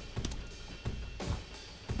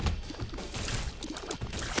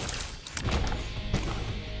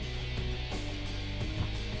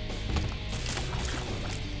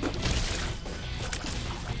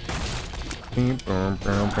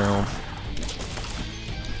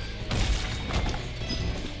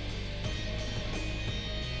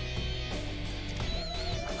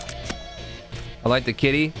 I like the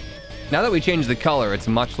kitty. Now that we changed the color, it's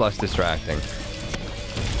much less distracting,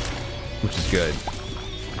 which is good.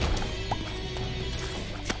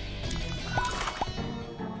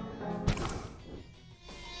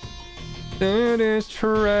 That is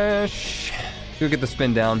trash. Go get the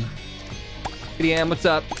spin down. CDM, what's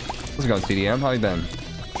up? How's it going, CDM? How you been?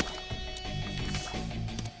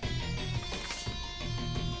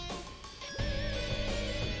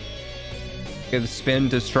 Give the spin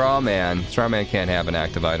to Strawman. Strawman can't have an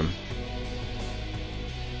active item.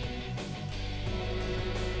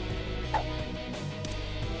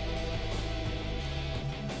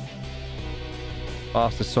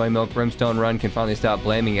 Lost the soy milk brimstone run, can finally stop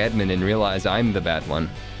blaming Edmund and realize I'm the bad one.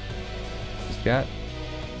 Just got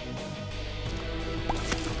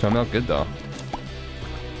soy milk good though.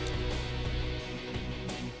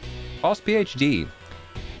 False PhD.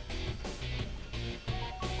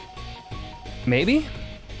 Maybe?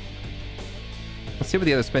 Let's see what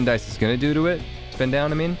the other spin dice is gonna do to it. Spin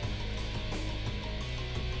down, I mean.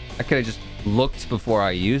 I could have just looked before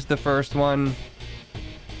I used the first one.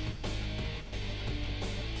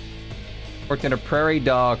 Worked in a prairie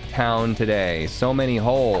dog town today. So many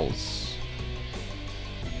holes.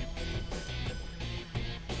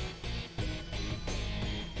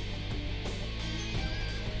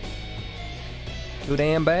 Too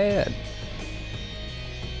damn bad.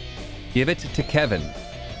 Give it to Kevin.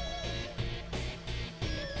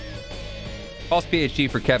 False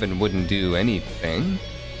PhD for Kevin wouldn't do anything.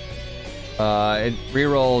 It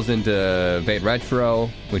rerolls into Evade Retro,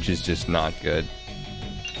 which is just not good.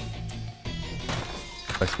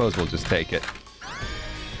 I suppose we'll just take it.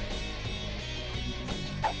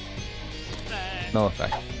 No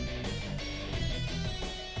effect.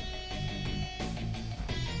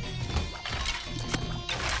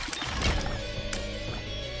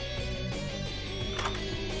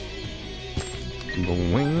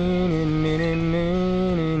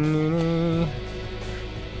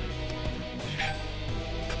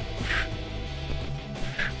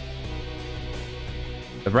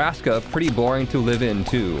 Nebraska, pretty boring to live in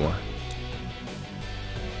too. A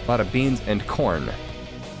lot of beans and corn.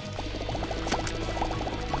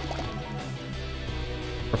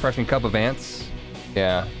 Refreshing cup of ants.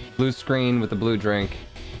 Yeah. Blue screen with the blue drink.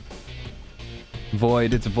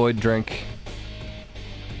 Void, it's a void drink.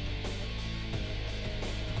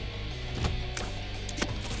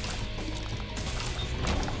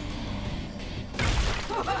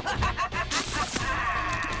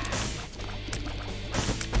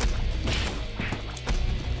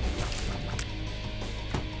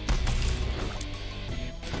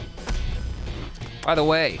 By the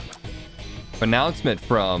way, announcement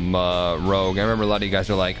from Rogue. I remember a lot of you guys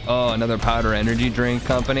are like, oh, another powder energy drink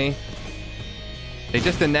company. They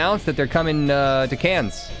just announced that they're coming to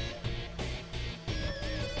cans.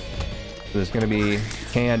 So there's going to be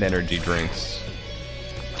canned energy drinks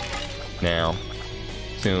now,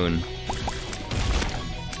 soon.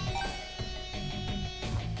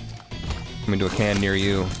 Coming to a can near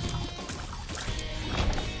you.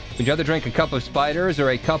 Would you rather drink a cup of spiders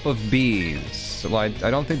or a cup of bees? Well, I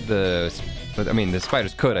don't think but I mean, the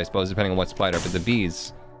spiders could, I suppose, depending on what spider, but the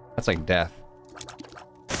bees, that's like death.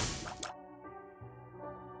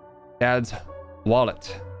 Dad's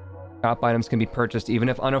wallet. Top items can be purchased even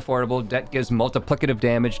if unaffordable. Debt gives multiplicative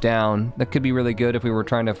damage down. That could be really good if we were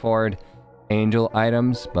trying to afford angel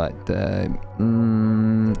items, but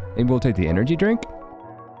maybe we'll take the energy drink.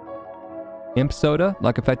 Imp soda.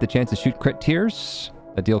 Luck effect, the chance to shoot crit tiers.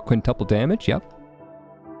 That deal quintuple damage, yep.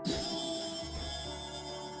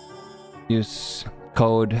 Use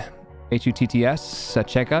code HUTTS at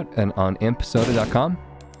checkout and on impsoda.com.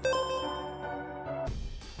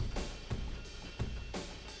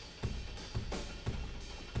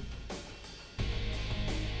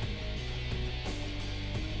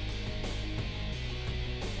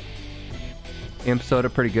 Imp soda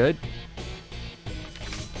pretty good.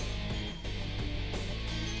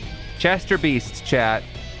 Chester Beast, chat.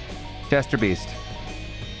 Chester Beast.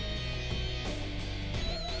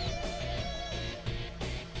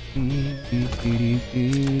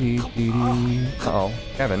 Uh-oh,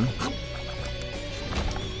 Kevin.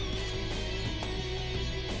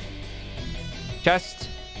 Chest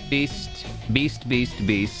Beast, Beast, Beast,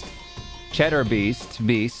 Beast. Cheddar Beast,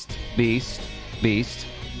 Beast, Beast, Beast.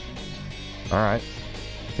 Alright.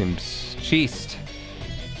 Seems cheesed.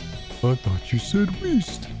 I thought you said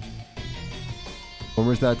beast. Where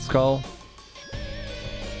was that skull?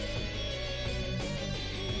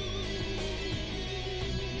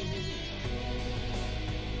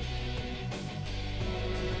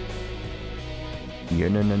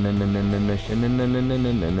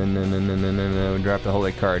 Drop the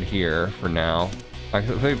holy card here for now. I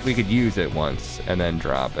think we could use it once and then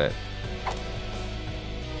drop it.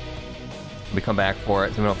 We come back for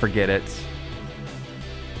it so we don't forget it.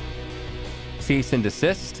 Cease and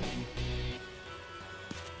desist.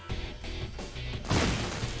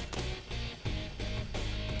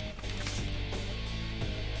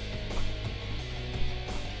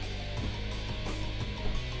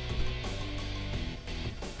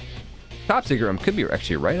 Top secret room could be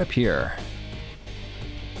actually right up here.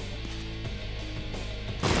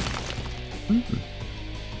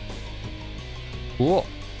 Cool.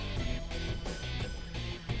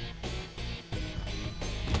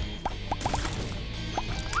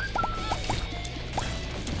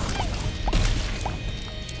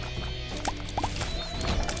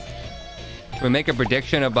 Can we make a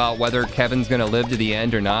prediction about whether Kevin's gonna live to the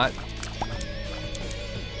end or not?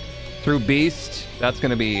 Through Beast, that's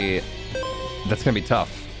gonna be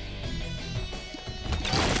tough.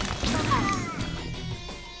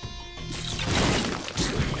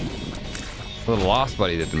 Little Lost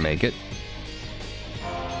Buddy didn't make it.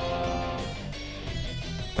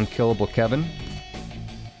 Unkillable Kevin.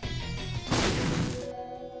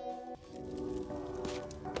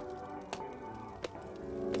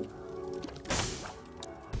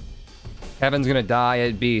 Kevin's gonna die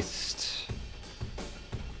at Beast.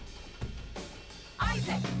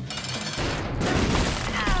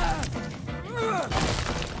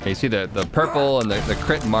 Okay, you see the purple and the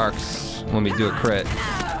crit marks when we do a crit.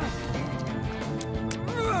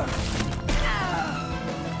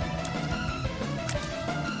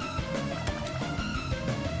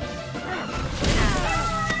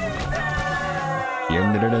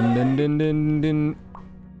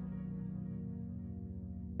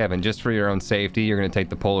 Kevin, just for your own safety, you're gonna take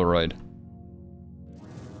the Polaroid.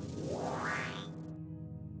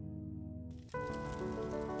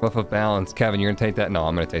 Buff of balance. Kevin, you're gonna take that? No,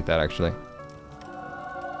 I'm gonna take that actually.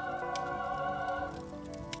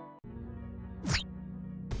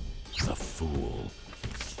 The fool.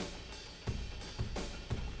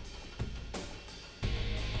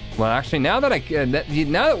 Well, actually, now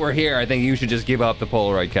that we're here, I think you should just give up the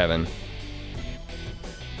Polaroid, Kevin.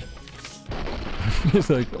 He's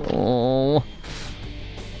like, oh.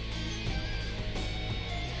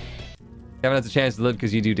 Kevin has a chance to live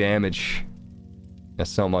because you do damage. That's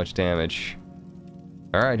so much damage.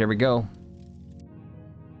 All right, here we go.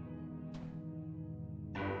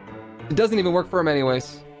 It doesn't even work for him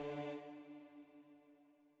anyways.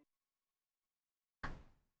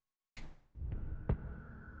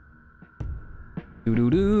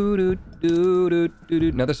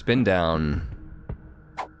 Another spin down.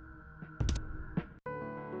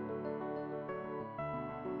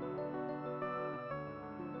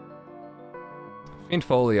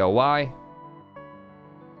 Fiendfolio, why?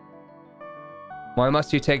 Why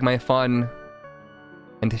must you take my fun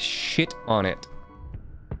and shit on it?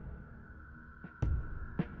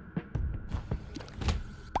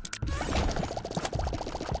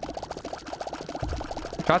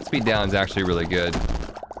 Shot speed down is actually really good.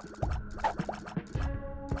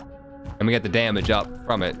 And we get the damage up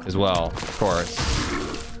from it as well, of course.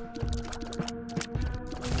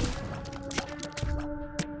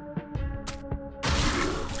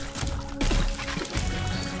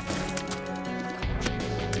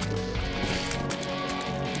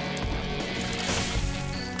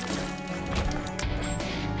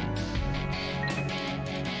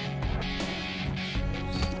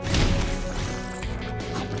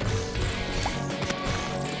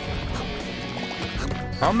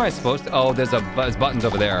 How am I supposed to? Oh, there's buttons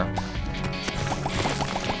over there.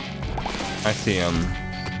 I see him.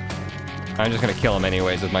 I'm just gonna kill him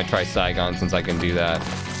anyways with my Tri-Saigon since I can do that.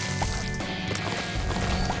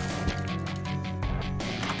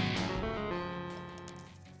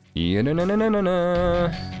 Yeah,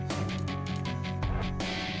 no.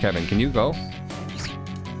 Kevin, can you go?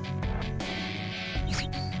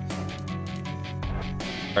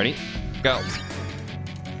 Ready? Go.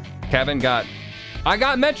 Kevin got... I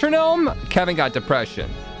got metronome. Kevin got depression.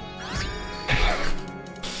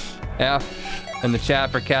 F in the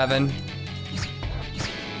chat for Kevin.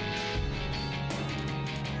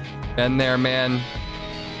 Been there, man.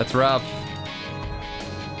 That's rough.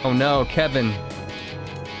 Oh no, Kevin.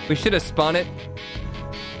 We should have spun it.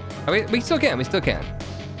 Oh, we still can. We still can.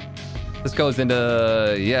 This goes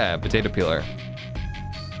into, yeah, potato peeler.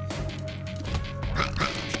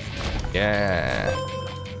 Yeah.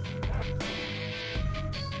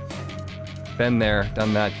 Been there,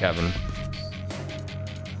 done that, Kevin.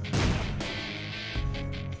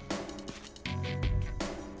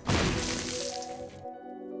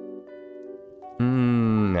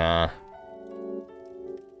 Nah.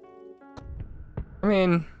 I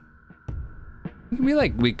mean,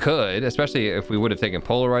 we could, especially if we would have taken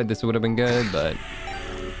Polaroid, this would have been good, but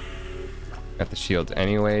got the shields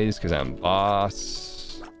anyways, because I'm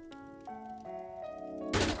boss.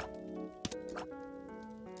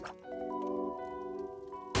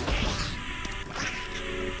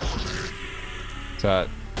 What's that?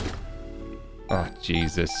 Oh,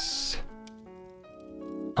 Jesus.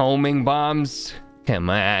 Homing bombs? Come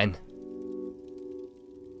on.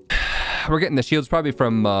 We're getting the shields probably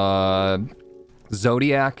from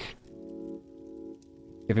Zodiac.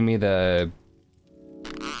 Giving me the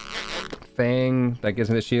thing that gives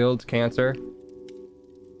me the shields. Cancer.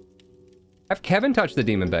 Have Kevin touch the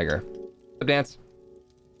demon beggar. Up, dance.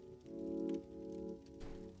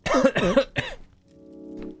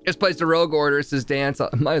 Just placed a rogue order, says Dance. I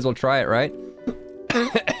might as well try it, right?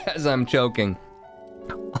 As I'm choking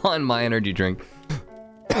on my energy drink.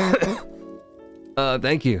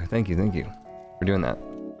 Thank you for doing that.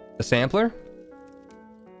 The sampler?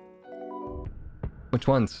 Which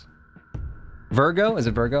ones? Virgo? Is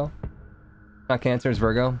it Virgo? Not Cancer, it's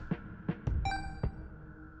Virgo.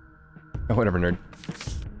 Oh, whatever, nerd.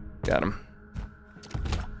 Got him.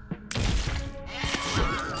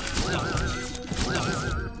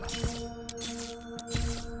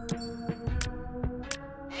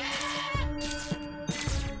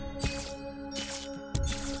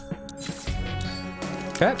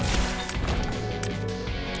 Okay.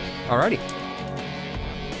 Alrighty.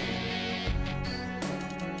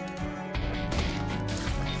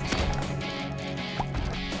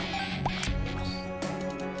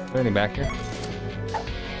 Is there anything back here?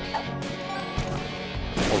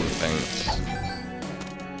 All the things.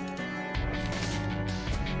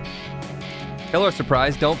 Killer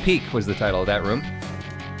Surprise, Don't Peek was the title of that room.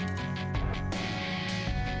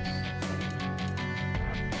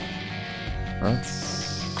 Let's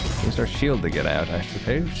use our shield to get out, I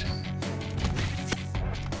suppose.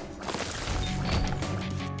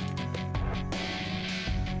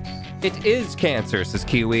 It is Cancer, says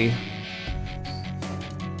Kiwi.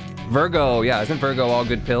 Virgo, yeah, isn't Virgo all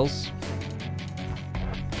good pills?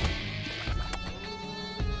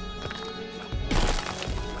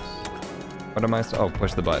 What am I? Oh,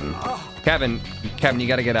 push the button. Kevin, you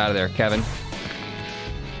gotta get out of there, Kevin.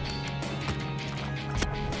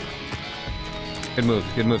 Good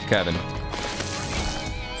move, Kevin.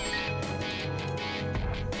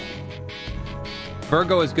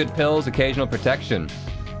 Virgo is good pills, occasional protection.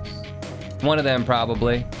 One of them,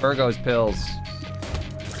 probably. Virgo's pills.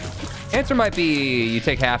 Answer might be you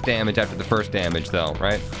take half damage after the first damage, though,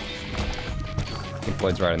 right? I think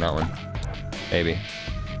Floyd's right on that one. Maybe.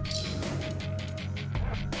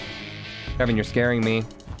 Kevin, you're scaring me.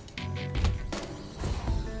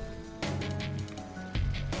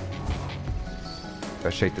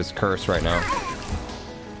 Gotta shake this curse right now.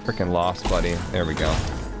 Freaking lost, buddy. There we go.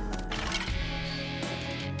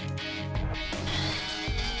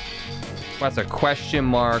 That's a question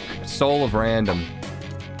mark. Soul of Random.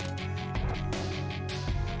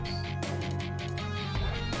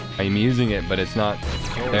 I'm using it, but it's not.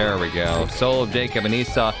 There we go. Soul of Jacob and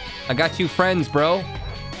Esau. I got you friends, bro.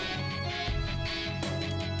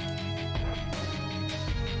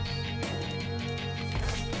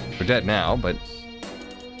 We're dead now, but...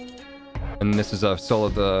 And this is a Soul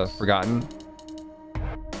of the Forgotten.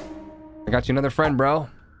 I got you another friend, bro.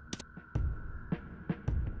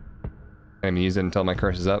 I'm gonna use it until my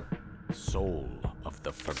curse is up. Soul of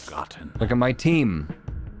the Forgotten. Look at my team.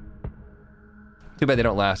 Too bad they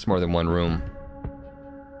don't last more than one room.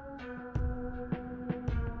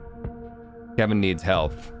 Kevin needs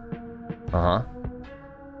health. Uh-huh.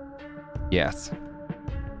 Yes.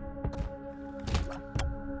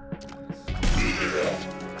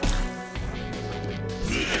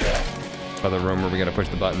 Other room where we gotta push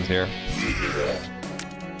the buttons here.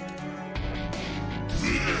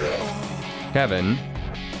 Kevin.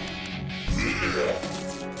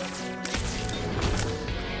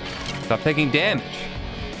 Stop taking damage.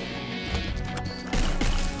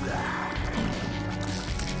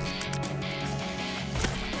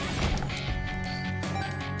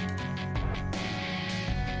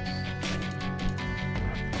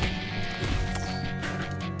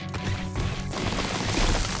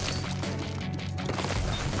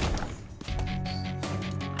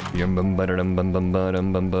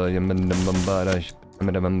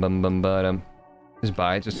 Just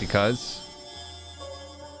buy it just because.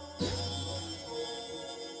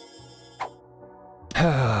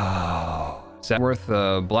 Is that worth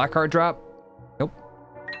a black card drop? Nope.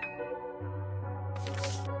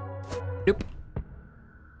 Nope.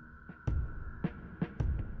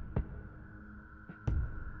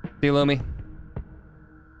 See you, Lumi.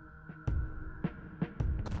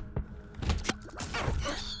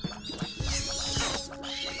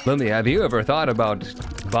 Lumi, have you ever thought about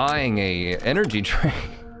buying a energy drink?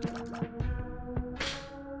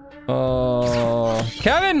 Oh,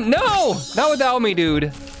 Kevin, no! Not without me,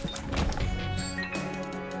 dude.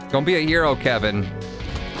 Don't be a hero, Kevin.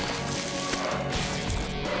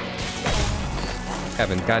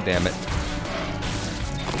 Kevin, goddammit.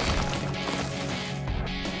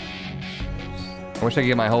 I wish I could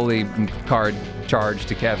get my holy card charged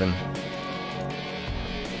to Kevin.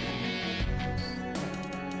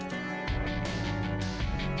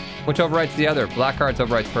 Which overwrites the other? Black hearts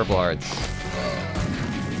overwrites purple hearts.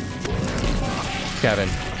 Kevin,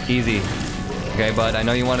 easy. Okay, bud, I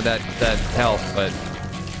know you wanted that health, but...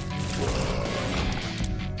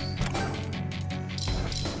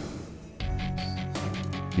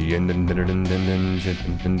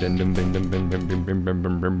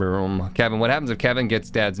 Kevin, what happens if Kevin gets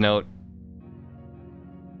Dad's note?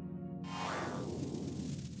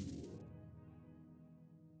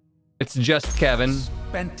 It's just Kevin.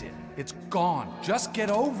 Spent it. It's gone. Just get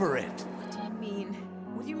over it. What do you mean?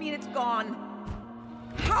 What do you mean it's gone?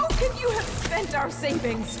 How could you have spent our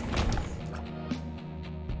savings?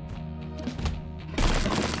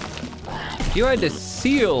 You had to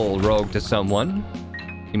seal Rogue to someone.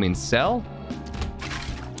 You mean sell?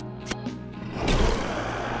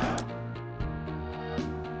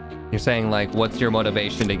 You're saying, like, what's your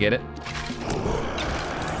motivation to get it?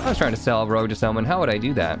 I was trying to sell Rogue to someone. How would I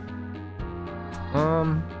do that?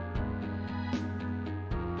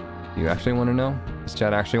 You actually want to know? Does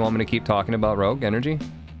chat actually want me to keep talking about Rogue energy?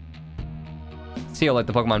 Seal like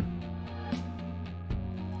the Pokemon.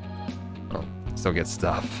 Oh, still get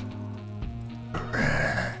stuff.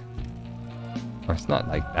 Oh, it's not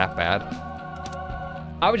like that bad.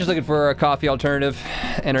 I was just looking for a coffee alternative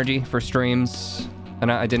energy for streams,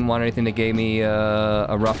 and I didn't want anything that gave me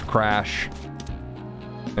a rough crash.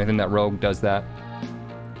 Anything that Rogue does that.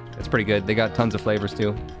 It's pretty good. They got tons of flavors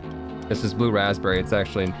too. This is blue raspberry. It's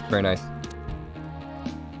actually very nice.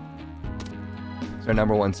 It's our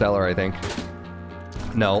 #1 seller, I think.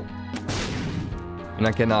 No. You're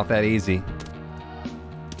not getting off that easy.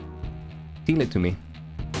 Seal it to me.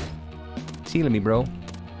 Seal me, bro.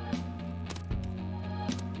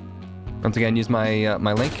 Once again, use my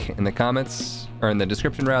my link in the comments, or in the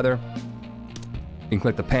description rather. You can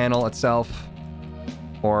click the panel itself,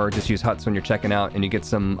 or just use Huts when you're checking out, and you get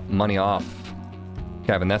some money off.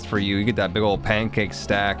 Kevin, that's for you. You get that big old pancake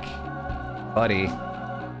stack, buddy.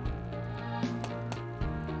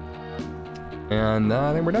 And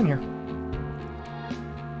I think we're done here.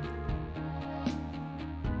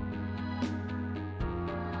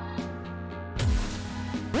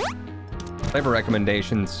 Flavor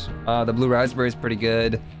recommendations. The blue raspberry is pretty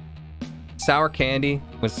good. Sour candy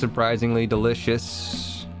was surprisingly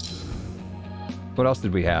delicious. What else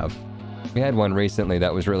did we have? We had one recently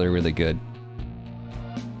that was really, really good.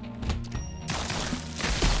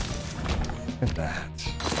 Look at that.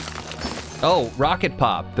 Oh, Rocket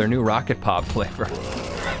Pop. Their new Rocket Pop flavor.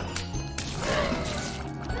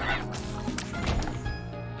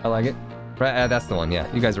 I like it. Right, that's the one,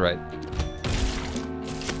 yeah. You guys are right.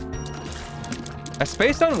 I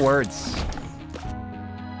spaced on words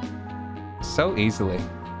so easily.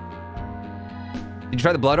 Did you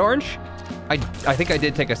try the blood orange? I think I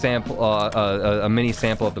did take a sample, a mini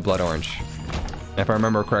sample of the blood orange. If I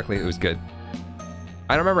remember correctly, it was good.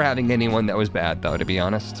 I don't remember having anyone that was bad, though, to be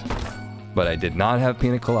honest. But I did not have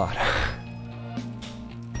pina colada.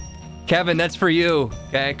 Kevin, that's for you,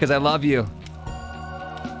 okay? Because I love you.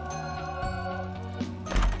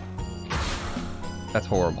 That's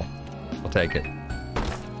horrible. I'll take it.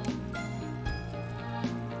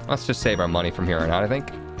 Let's just save our money from here on out, I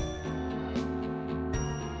think.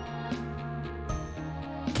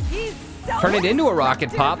 Turn it into a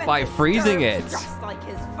rocket pop by freezing it. Just like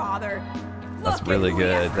his father. That's really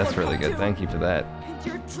good. That's really good. Thank you for that. And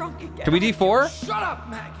you're drunk again. Can we D4? Shut up,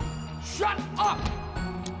 Maggie. Shut up.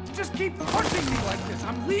 You just keep pushing me like this.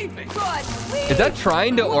 I'm leaving. Good. Is that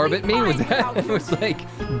trying to orbit me? Was that? It was like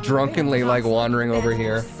drunkenly like wandering over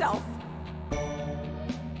here.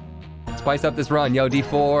 Spice up this run, yo,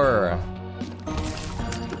 D4.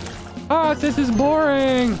 Oh, this is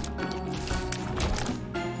boring.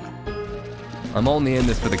 I'm only in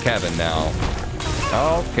this for the Kevin now.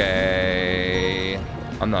 Okay.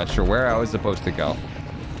 I'm not sure where I was supposed to go.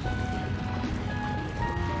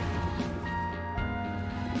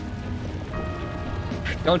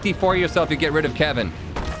 Don't D4 yourself to get rid of Kevin.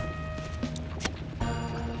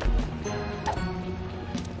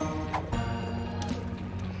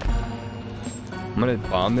 gonna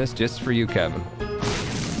bomb this just for you, Kevin.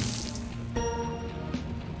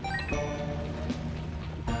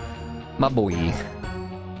 My boy.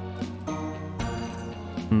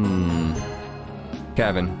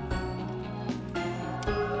 Kevin.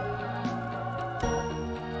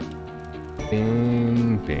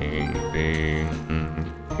 Bing, bing, bing.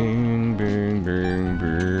 Bing, bing, bing,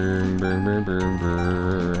 bing, bing, bing, bing,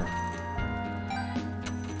 bing.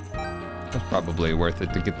 That's probably worth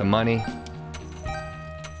it to get the money.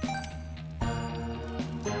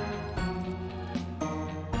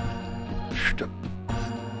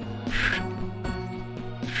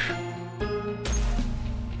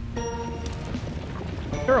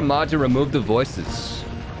 Is there a mod to remove the voices?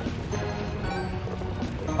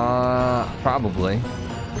 Probably.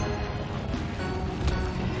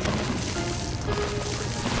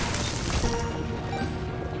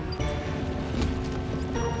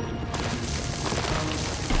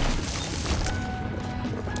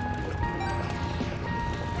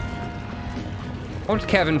 Won't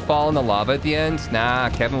Kevin fall in the lava at the end? Nah,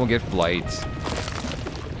 Kevin will get flight.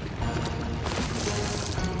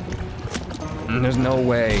 There's no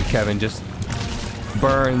way Kevin just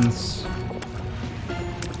burns.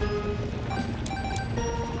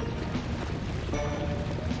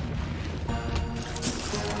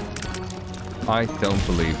 I don't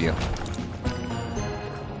believe you.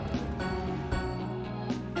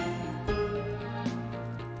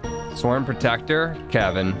 Sworn Protector,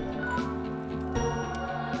 Kevin.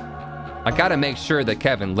 I gotta make sure that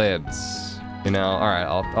Kevin lives. You know, all right,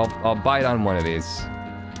 I'll bite on one of these.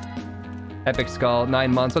 Epic Skull,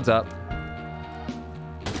 9 months, what's up?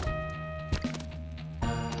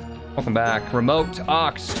 Welcome back. Remote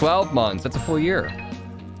Ox, 12 months, that's a full year.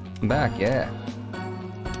 I'm back, yeah.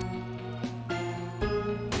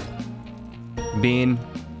 Bean.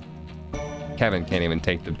 Kevin can't even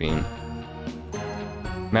take the bean.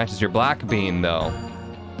 Matches your black bean, though.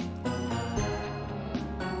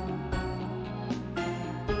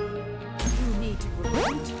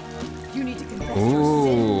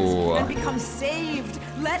 Ooh. And become saved.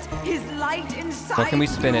 Let his light inside. What can we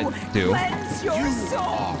spin it to? Cleanse your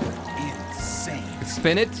soul. Insane.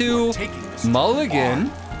 Spin it to Mulligan.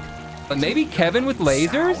 But maybe Kevin with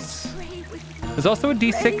lasers? There's also a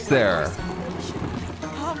D6 there.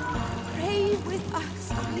 Pray with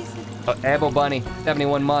us. Abo Bunny,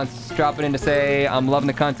 71 months. Dropping in to say, I'm loving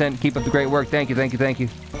the content. Keep up the great work. Thank you, thank you, thank you.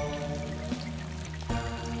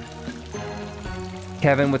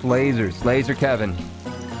 Kevin with lasers. Laser Kevin.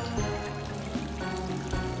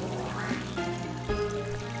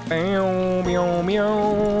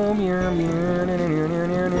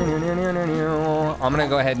 I'm gonna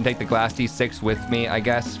go ahead and take the glass D6 with me, I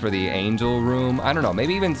guess, for the angel room. I don't know,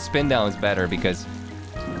 maybe even spin down is better because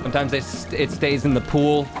sometimes it stays in the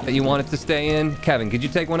pool that you want it to stay in. Kevin, could you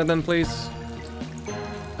take one of them, please?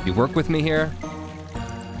 You work with me here?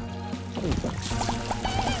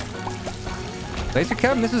 Laser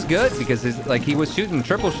Kevin, this is good because like he was shooting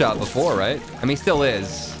triple shot before, right? I mean, he still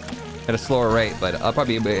is at a slower rate, but I'll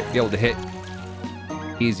probably be able to hit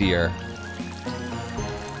easier.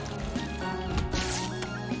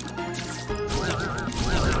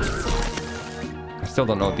 I still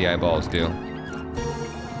don't know what the eyeballs do.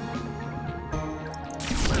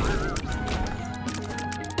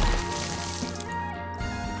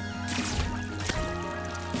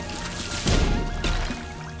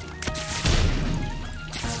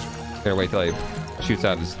 Gotta wait till he shoots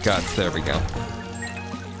out his guts. There we go.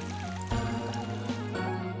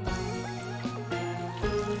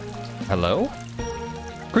 Hello?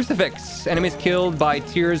 Crucifix. Enemies killed by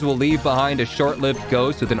tears will leave behind a short-lived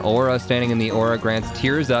ghost with an aura. Standing in the aura grants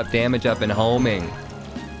tears up, damage up, and homing.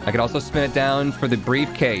 I could also spin it down for the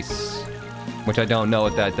briefcase, which I don't know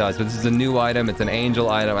what that does, but this is a new item. It's an angel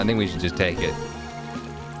item. I think we should just take it.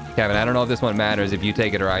 Kevin, I don't know if this one matters if you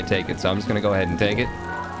take it or I take it, so I'm just gonna go ahead and take it.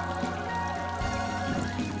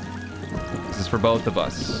 For both of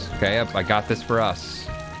us. Okay, I got this for us.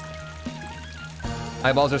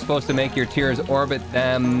 Eyeballs are supposed to make your tears orbit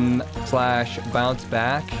them / bounce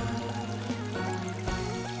back.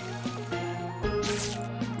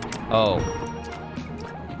 Oh.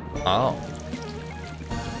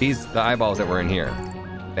 The eyeballs that were in here.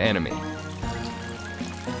 The enemy.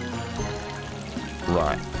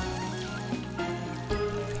 Right.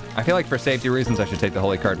 I feel like for safety reasons I should take the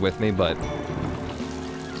holy card with me, but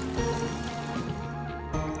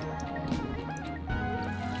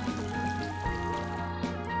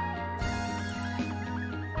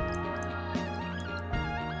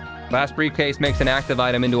last briefcase makes an active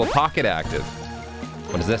item into a pocket active.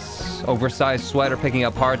 What is this? Oversized sweater picking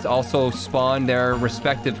up hearts also spawn their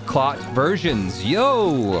respective clot versions.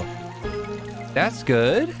 Yo! That's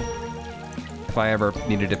good. If I ever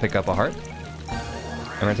needed to pick up a heart.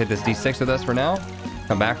 I'm gonna take this D6 with us for now.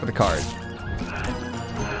 Come back for the card.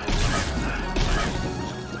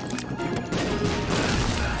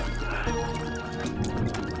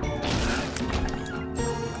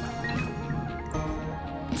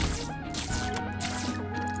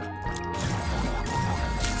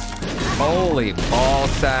 Holy ball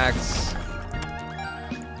sacks.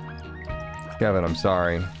 Kevin, I'm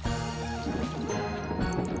sorry.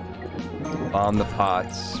 Bomb the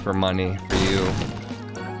pots for money for you.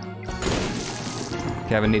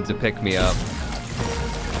 Kevin needs to pick me up.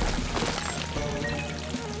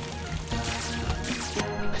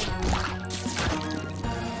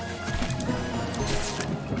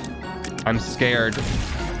 I'm scared.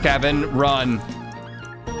 Kevin, run.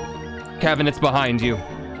 Kevin, it's behind you.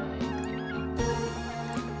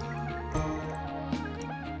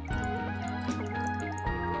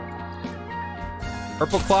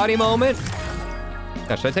 Purple cloudy moment.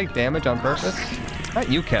 Now, should I take damage on purpose? Not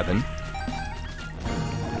you, Kevin.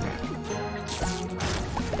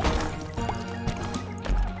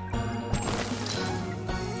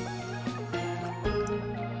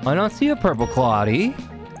 I don't see a purple cloudy.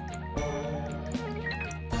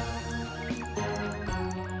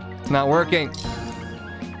 It's not working.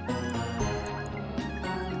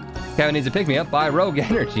 Kevin needs to pick me up by Rogue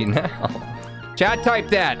Energy now. Chat type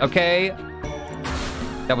that, okay?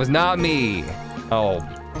 That was not me. Oh,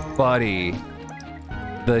 buddy.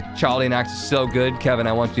 The Charlie and Axe is so good. Kevin,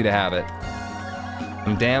 I want you to have it.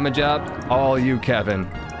 And damage up. All you, Kevin.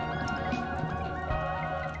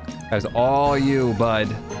 That's all you,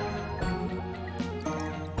 bud.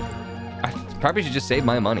 I probably should just save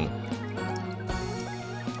my money.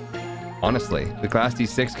 Honestly, the Class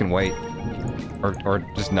D6 can wait. Or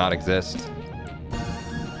just not exist.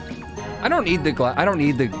 I don't need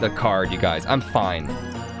the card, you guys. I'm fine.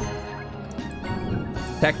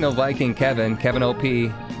 Techno Viking Kevin OP.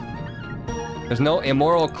 There's no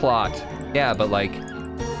immoral clot. Yeah, but like,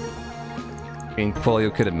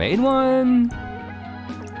 Folio could have made one.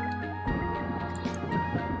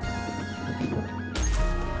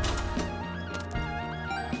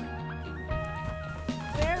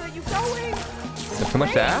 Where are you going? Is that too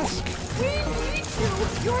much to ask? We need you.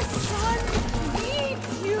 Your son needs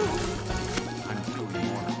you. I'm doing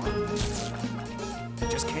more harm. I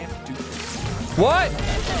just can't do this. What?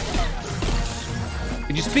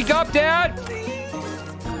 Did you speak up, Dad? Please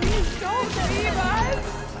don't leave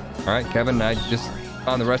us. All right, Kevin, I just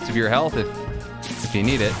found the rest of your health if you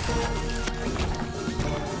need it.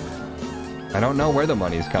 I don't know where the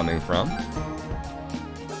money's coming from.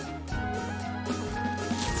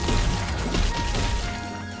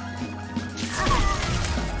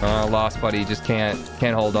 Lost buddy, just can't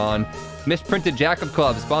hold on. Misprinted Jack of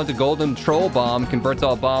Clubs spawns a golden troll bomb, converts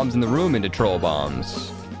all bombs in the room into troll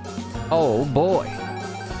bombs. Oh boy.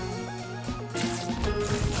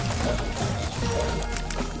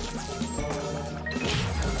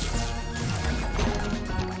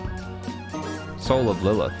 Soul of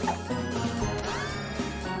Lilith.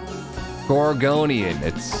 Gorgonian.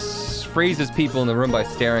 It freezes people in the room by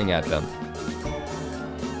staring at them.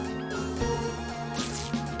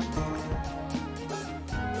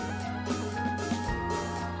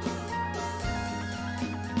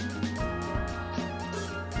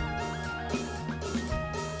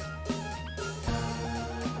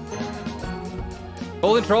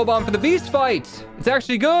 Golden troll bomb for the beast fight. It's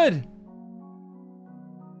actually good.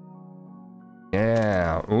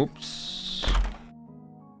 Yeah. Oops.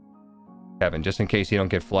 Kevin, just in case you don't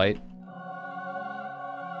get flight.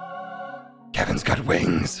 Kevin's got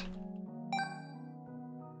wings.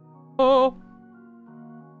 Oh.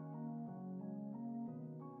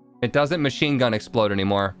 It doesn't machine gun explode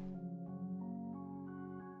anymore.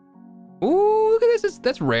 Ooh, look at this.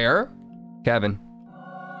 That's rare. Kevin.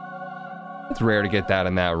 It's rare to get that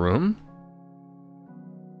in that room.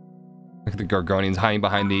 Look at the Gorgonians hiding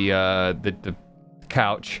behind the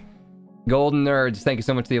couch. Golden Nerds, thank you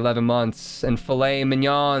so much for the 11 months. And Filet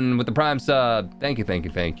Mignon with the Prime sub. Thank you, thank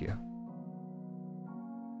you, thank you.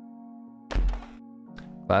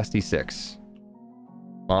 Class D6.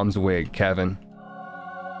 Mom's wig, Kevin.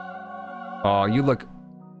 Oh, you look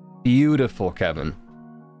beautiful, Kevin.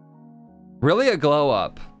 Really a glow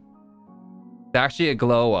up. It's actually a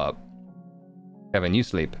glow up. Kevin, you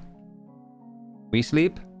sleep. We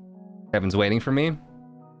sleep? Kevin's waiting for me.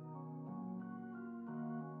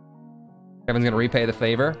 Kevin's gonna repay the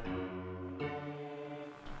favor.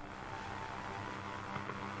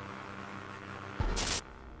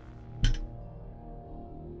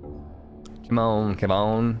 Come on, come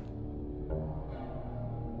on.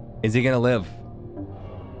 Is he gonna live?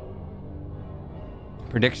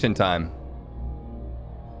 Prediction time.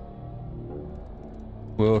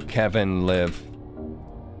 Will Kevin live?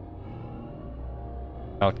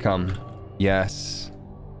 Outcome. Yes.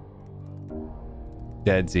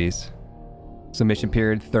 Deadsies. Submission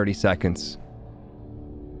period, 30 seconds.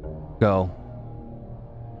 Go.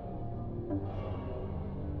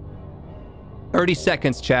 30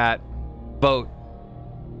 seconds, chat. Vote.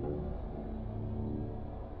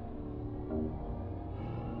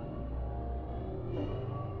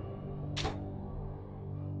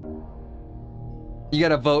 You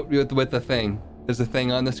gotta vote with the thing. There's a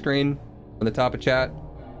thing on the screen on the top of chat.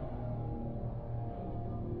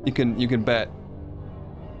 You can bet.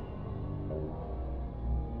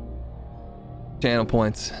 Channel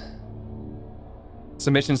points.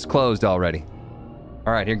 Submission's closed already.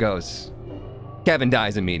 All right, here goes. Kevin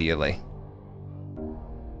dies immediately.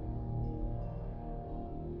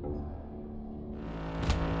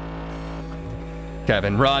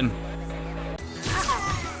 Kevin, run.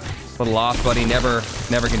 Little off, buddy. Never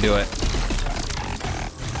can do it.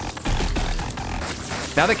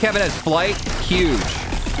 Now that Kevin has flight, huge.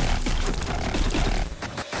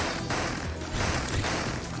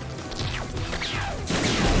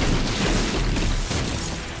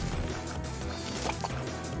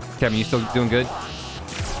 Kevin, you still doing good?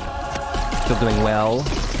 Still doing well?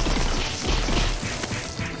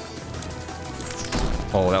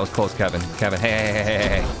 Oh, that was close, Kevin. Kevin,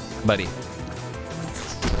 hey, buddy.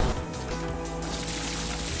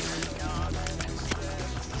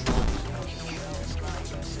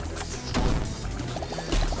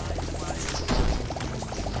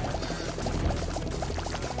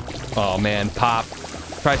 Oh man, pop.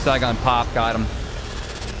 Tri-Saigon pop got him.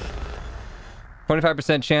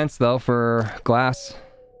 25% chance though for glass.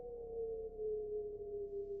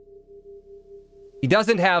 He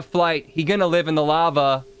doesn't have flight. He gonna live in the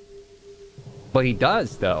lava. But he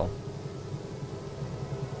does though.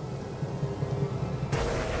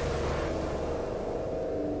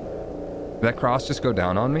 Did that cross just go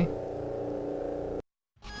down on me?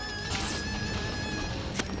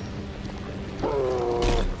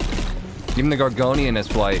 Even the Gorgonian has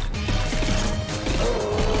flight.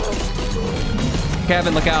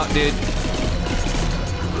 Kevin, look out, dude.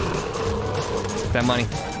 That money.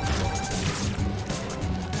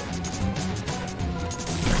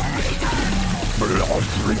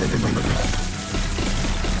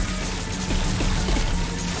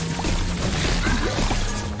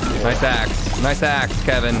 Nice axe. Nice axe,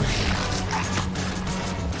 Kevin.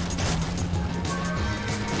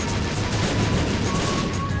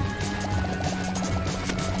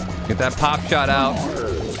 Get that pop shot out.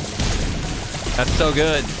 That's so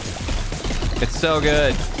good. It's so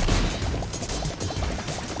good.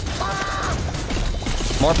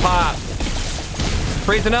 More pop.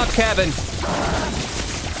 Freezing up, Kevin.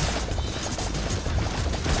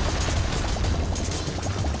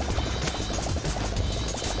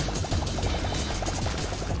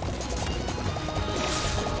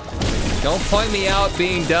 Don't point me out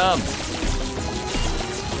being dumb.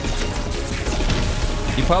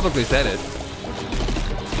 You publicly said it.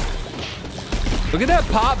 Look at that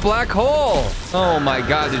pop black hole. Oh my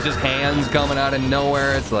god, there's just hands coming out of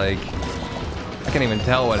nowhere. It's like, I can't even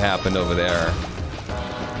tell what happened over there.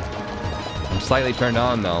 I'm slightly turned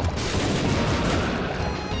on though.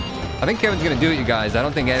 I think Kevin's gonna do it, you guys. I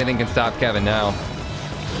don't think anything can stop Kevin now.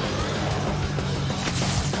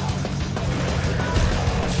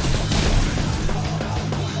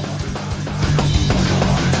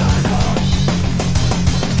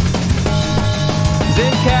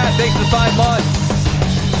 Zincat, thanks for 5 months.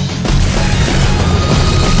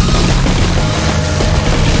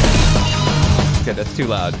 Okay, that's too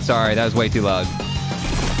loud. Sorry, that was way too loud.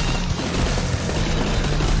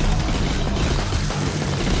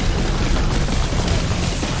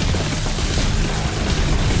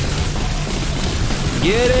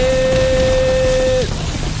 Get it!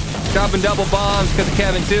 Dropping double bombs because of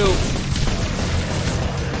Kevin too.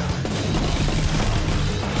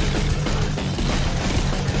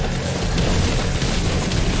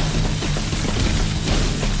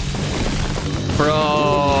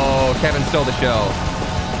 Bro, Kevin stole the show.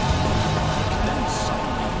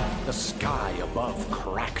 The sky above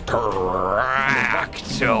cracked.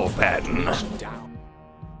 Cracked open.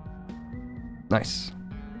 Nice.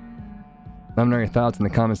 Let me know your thoughts in the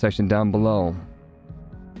comment section down below.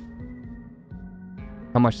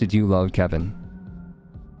 How much did you load, Kevin?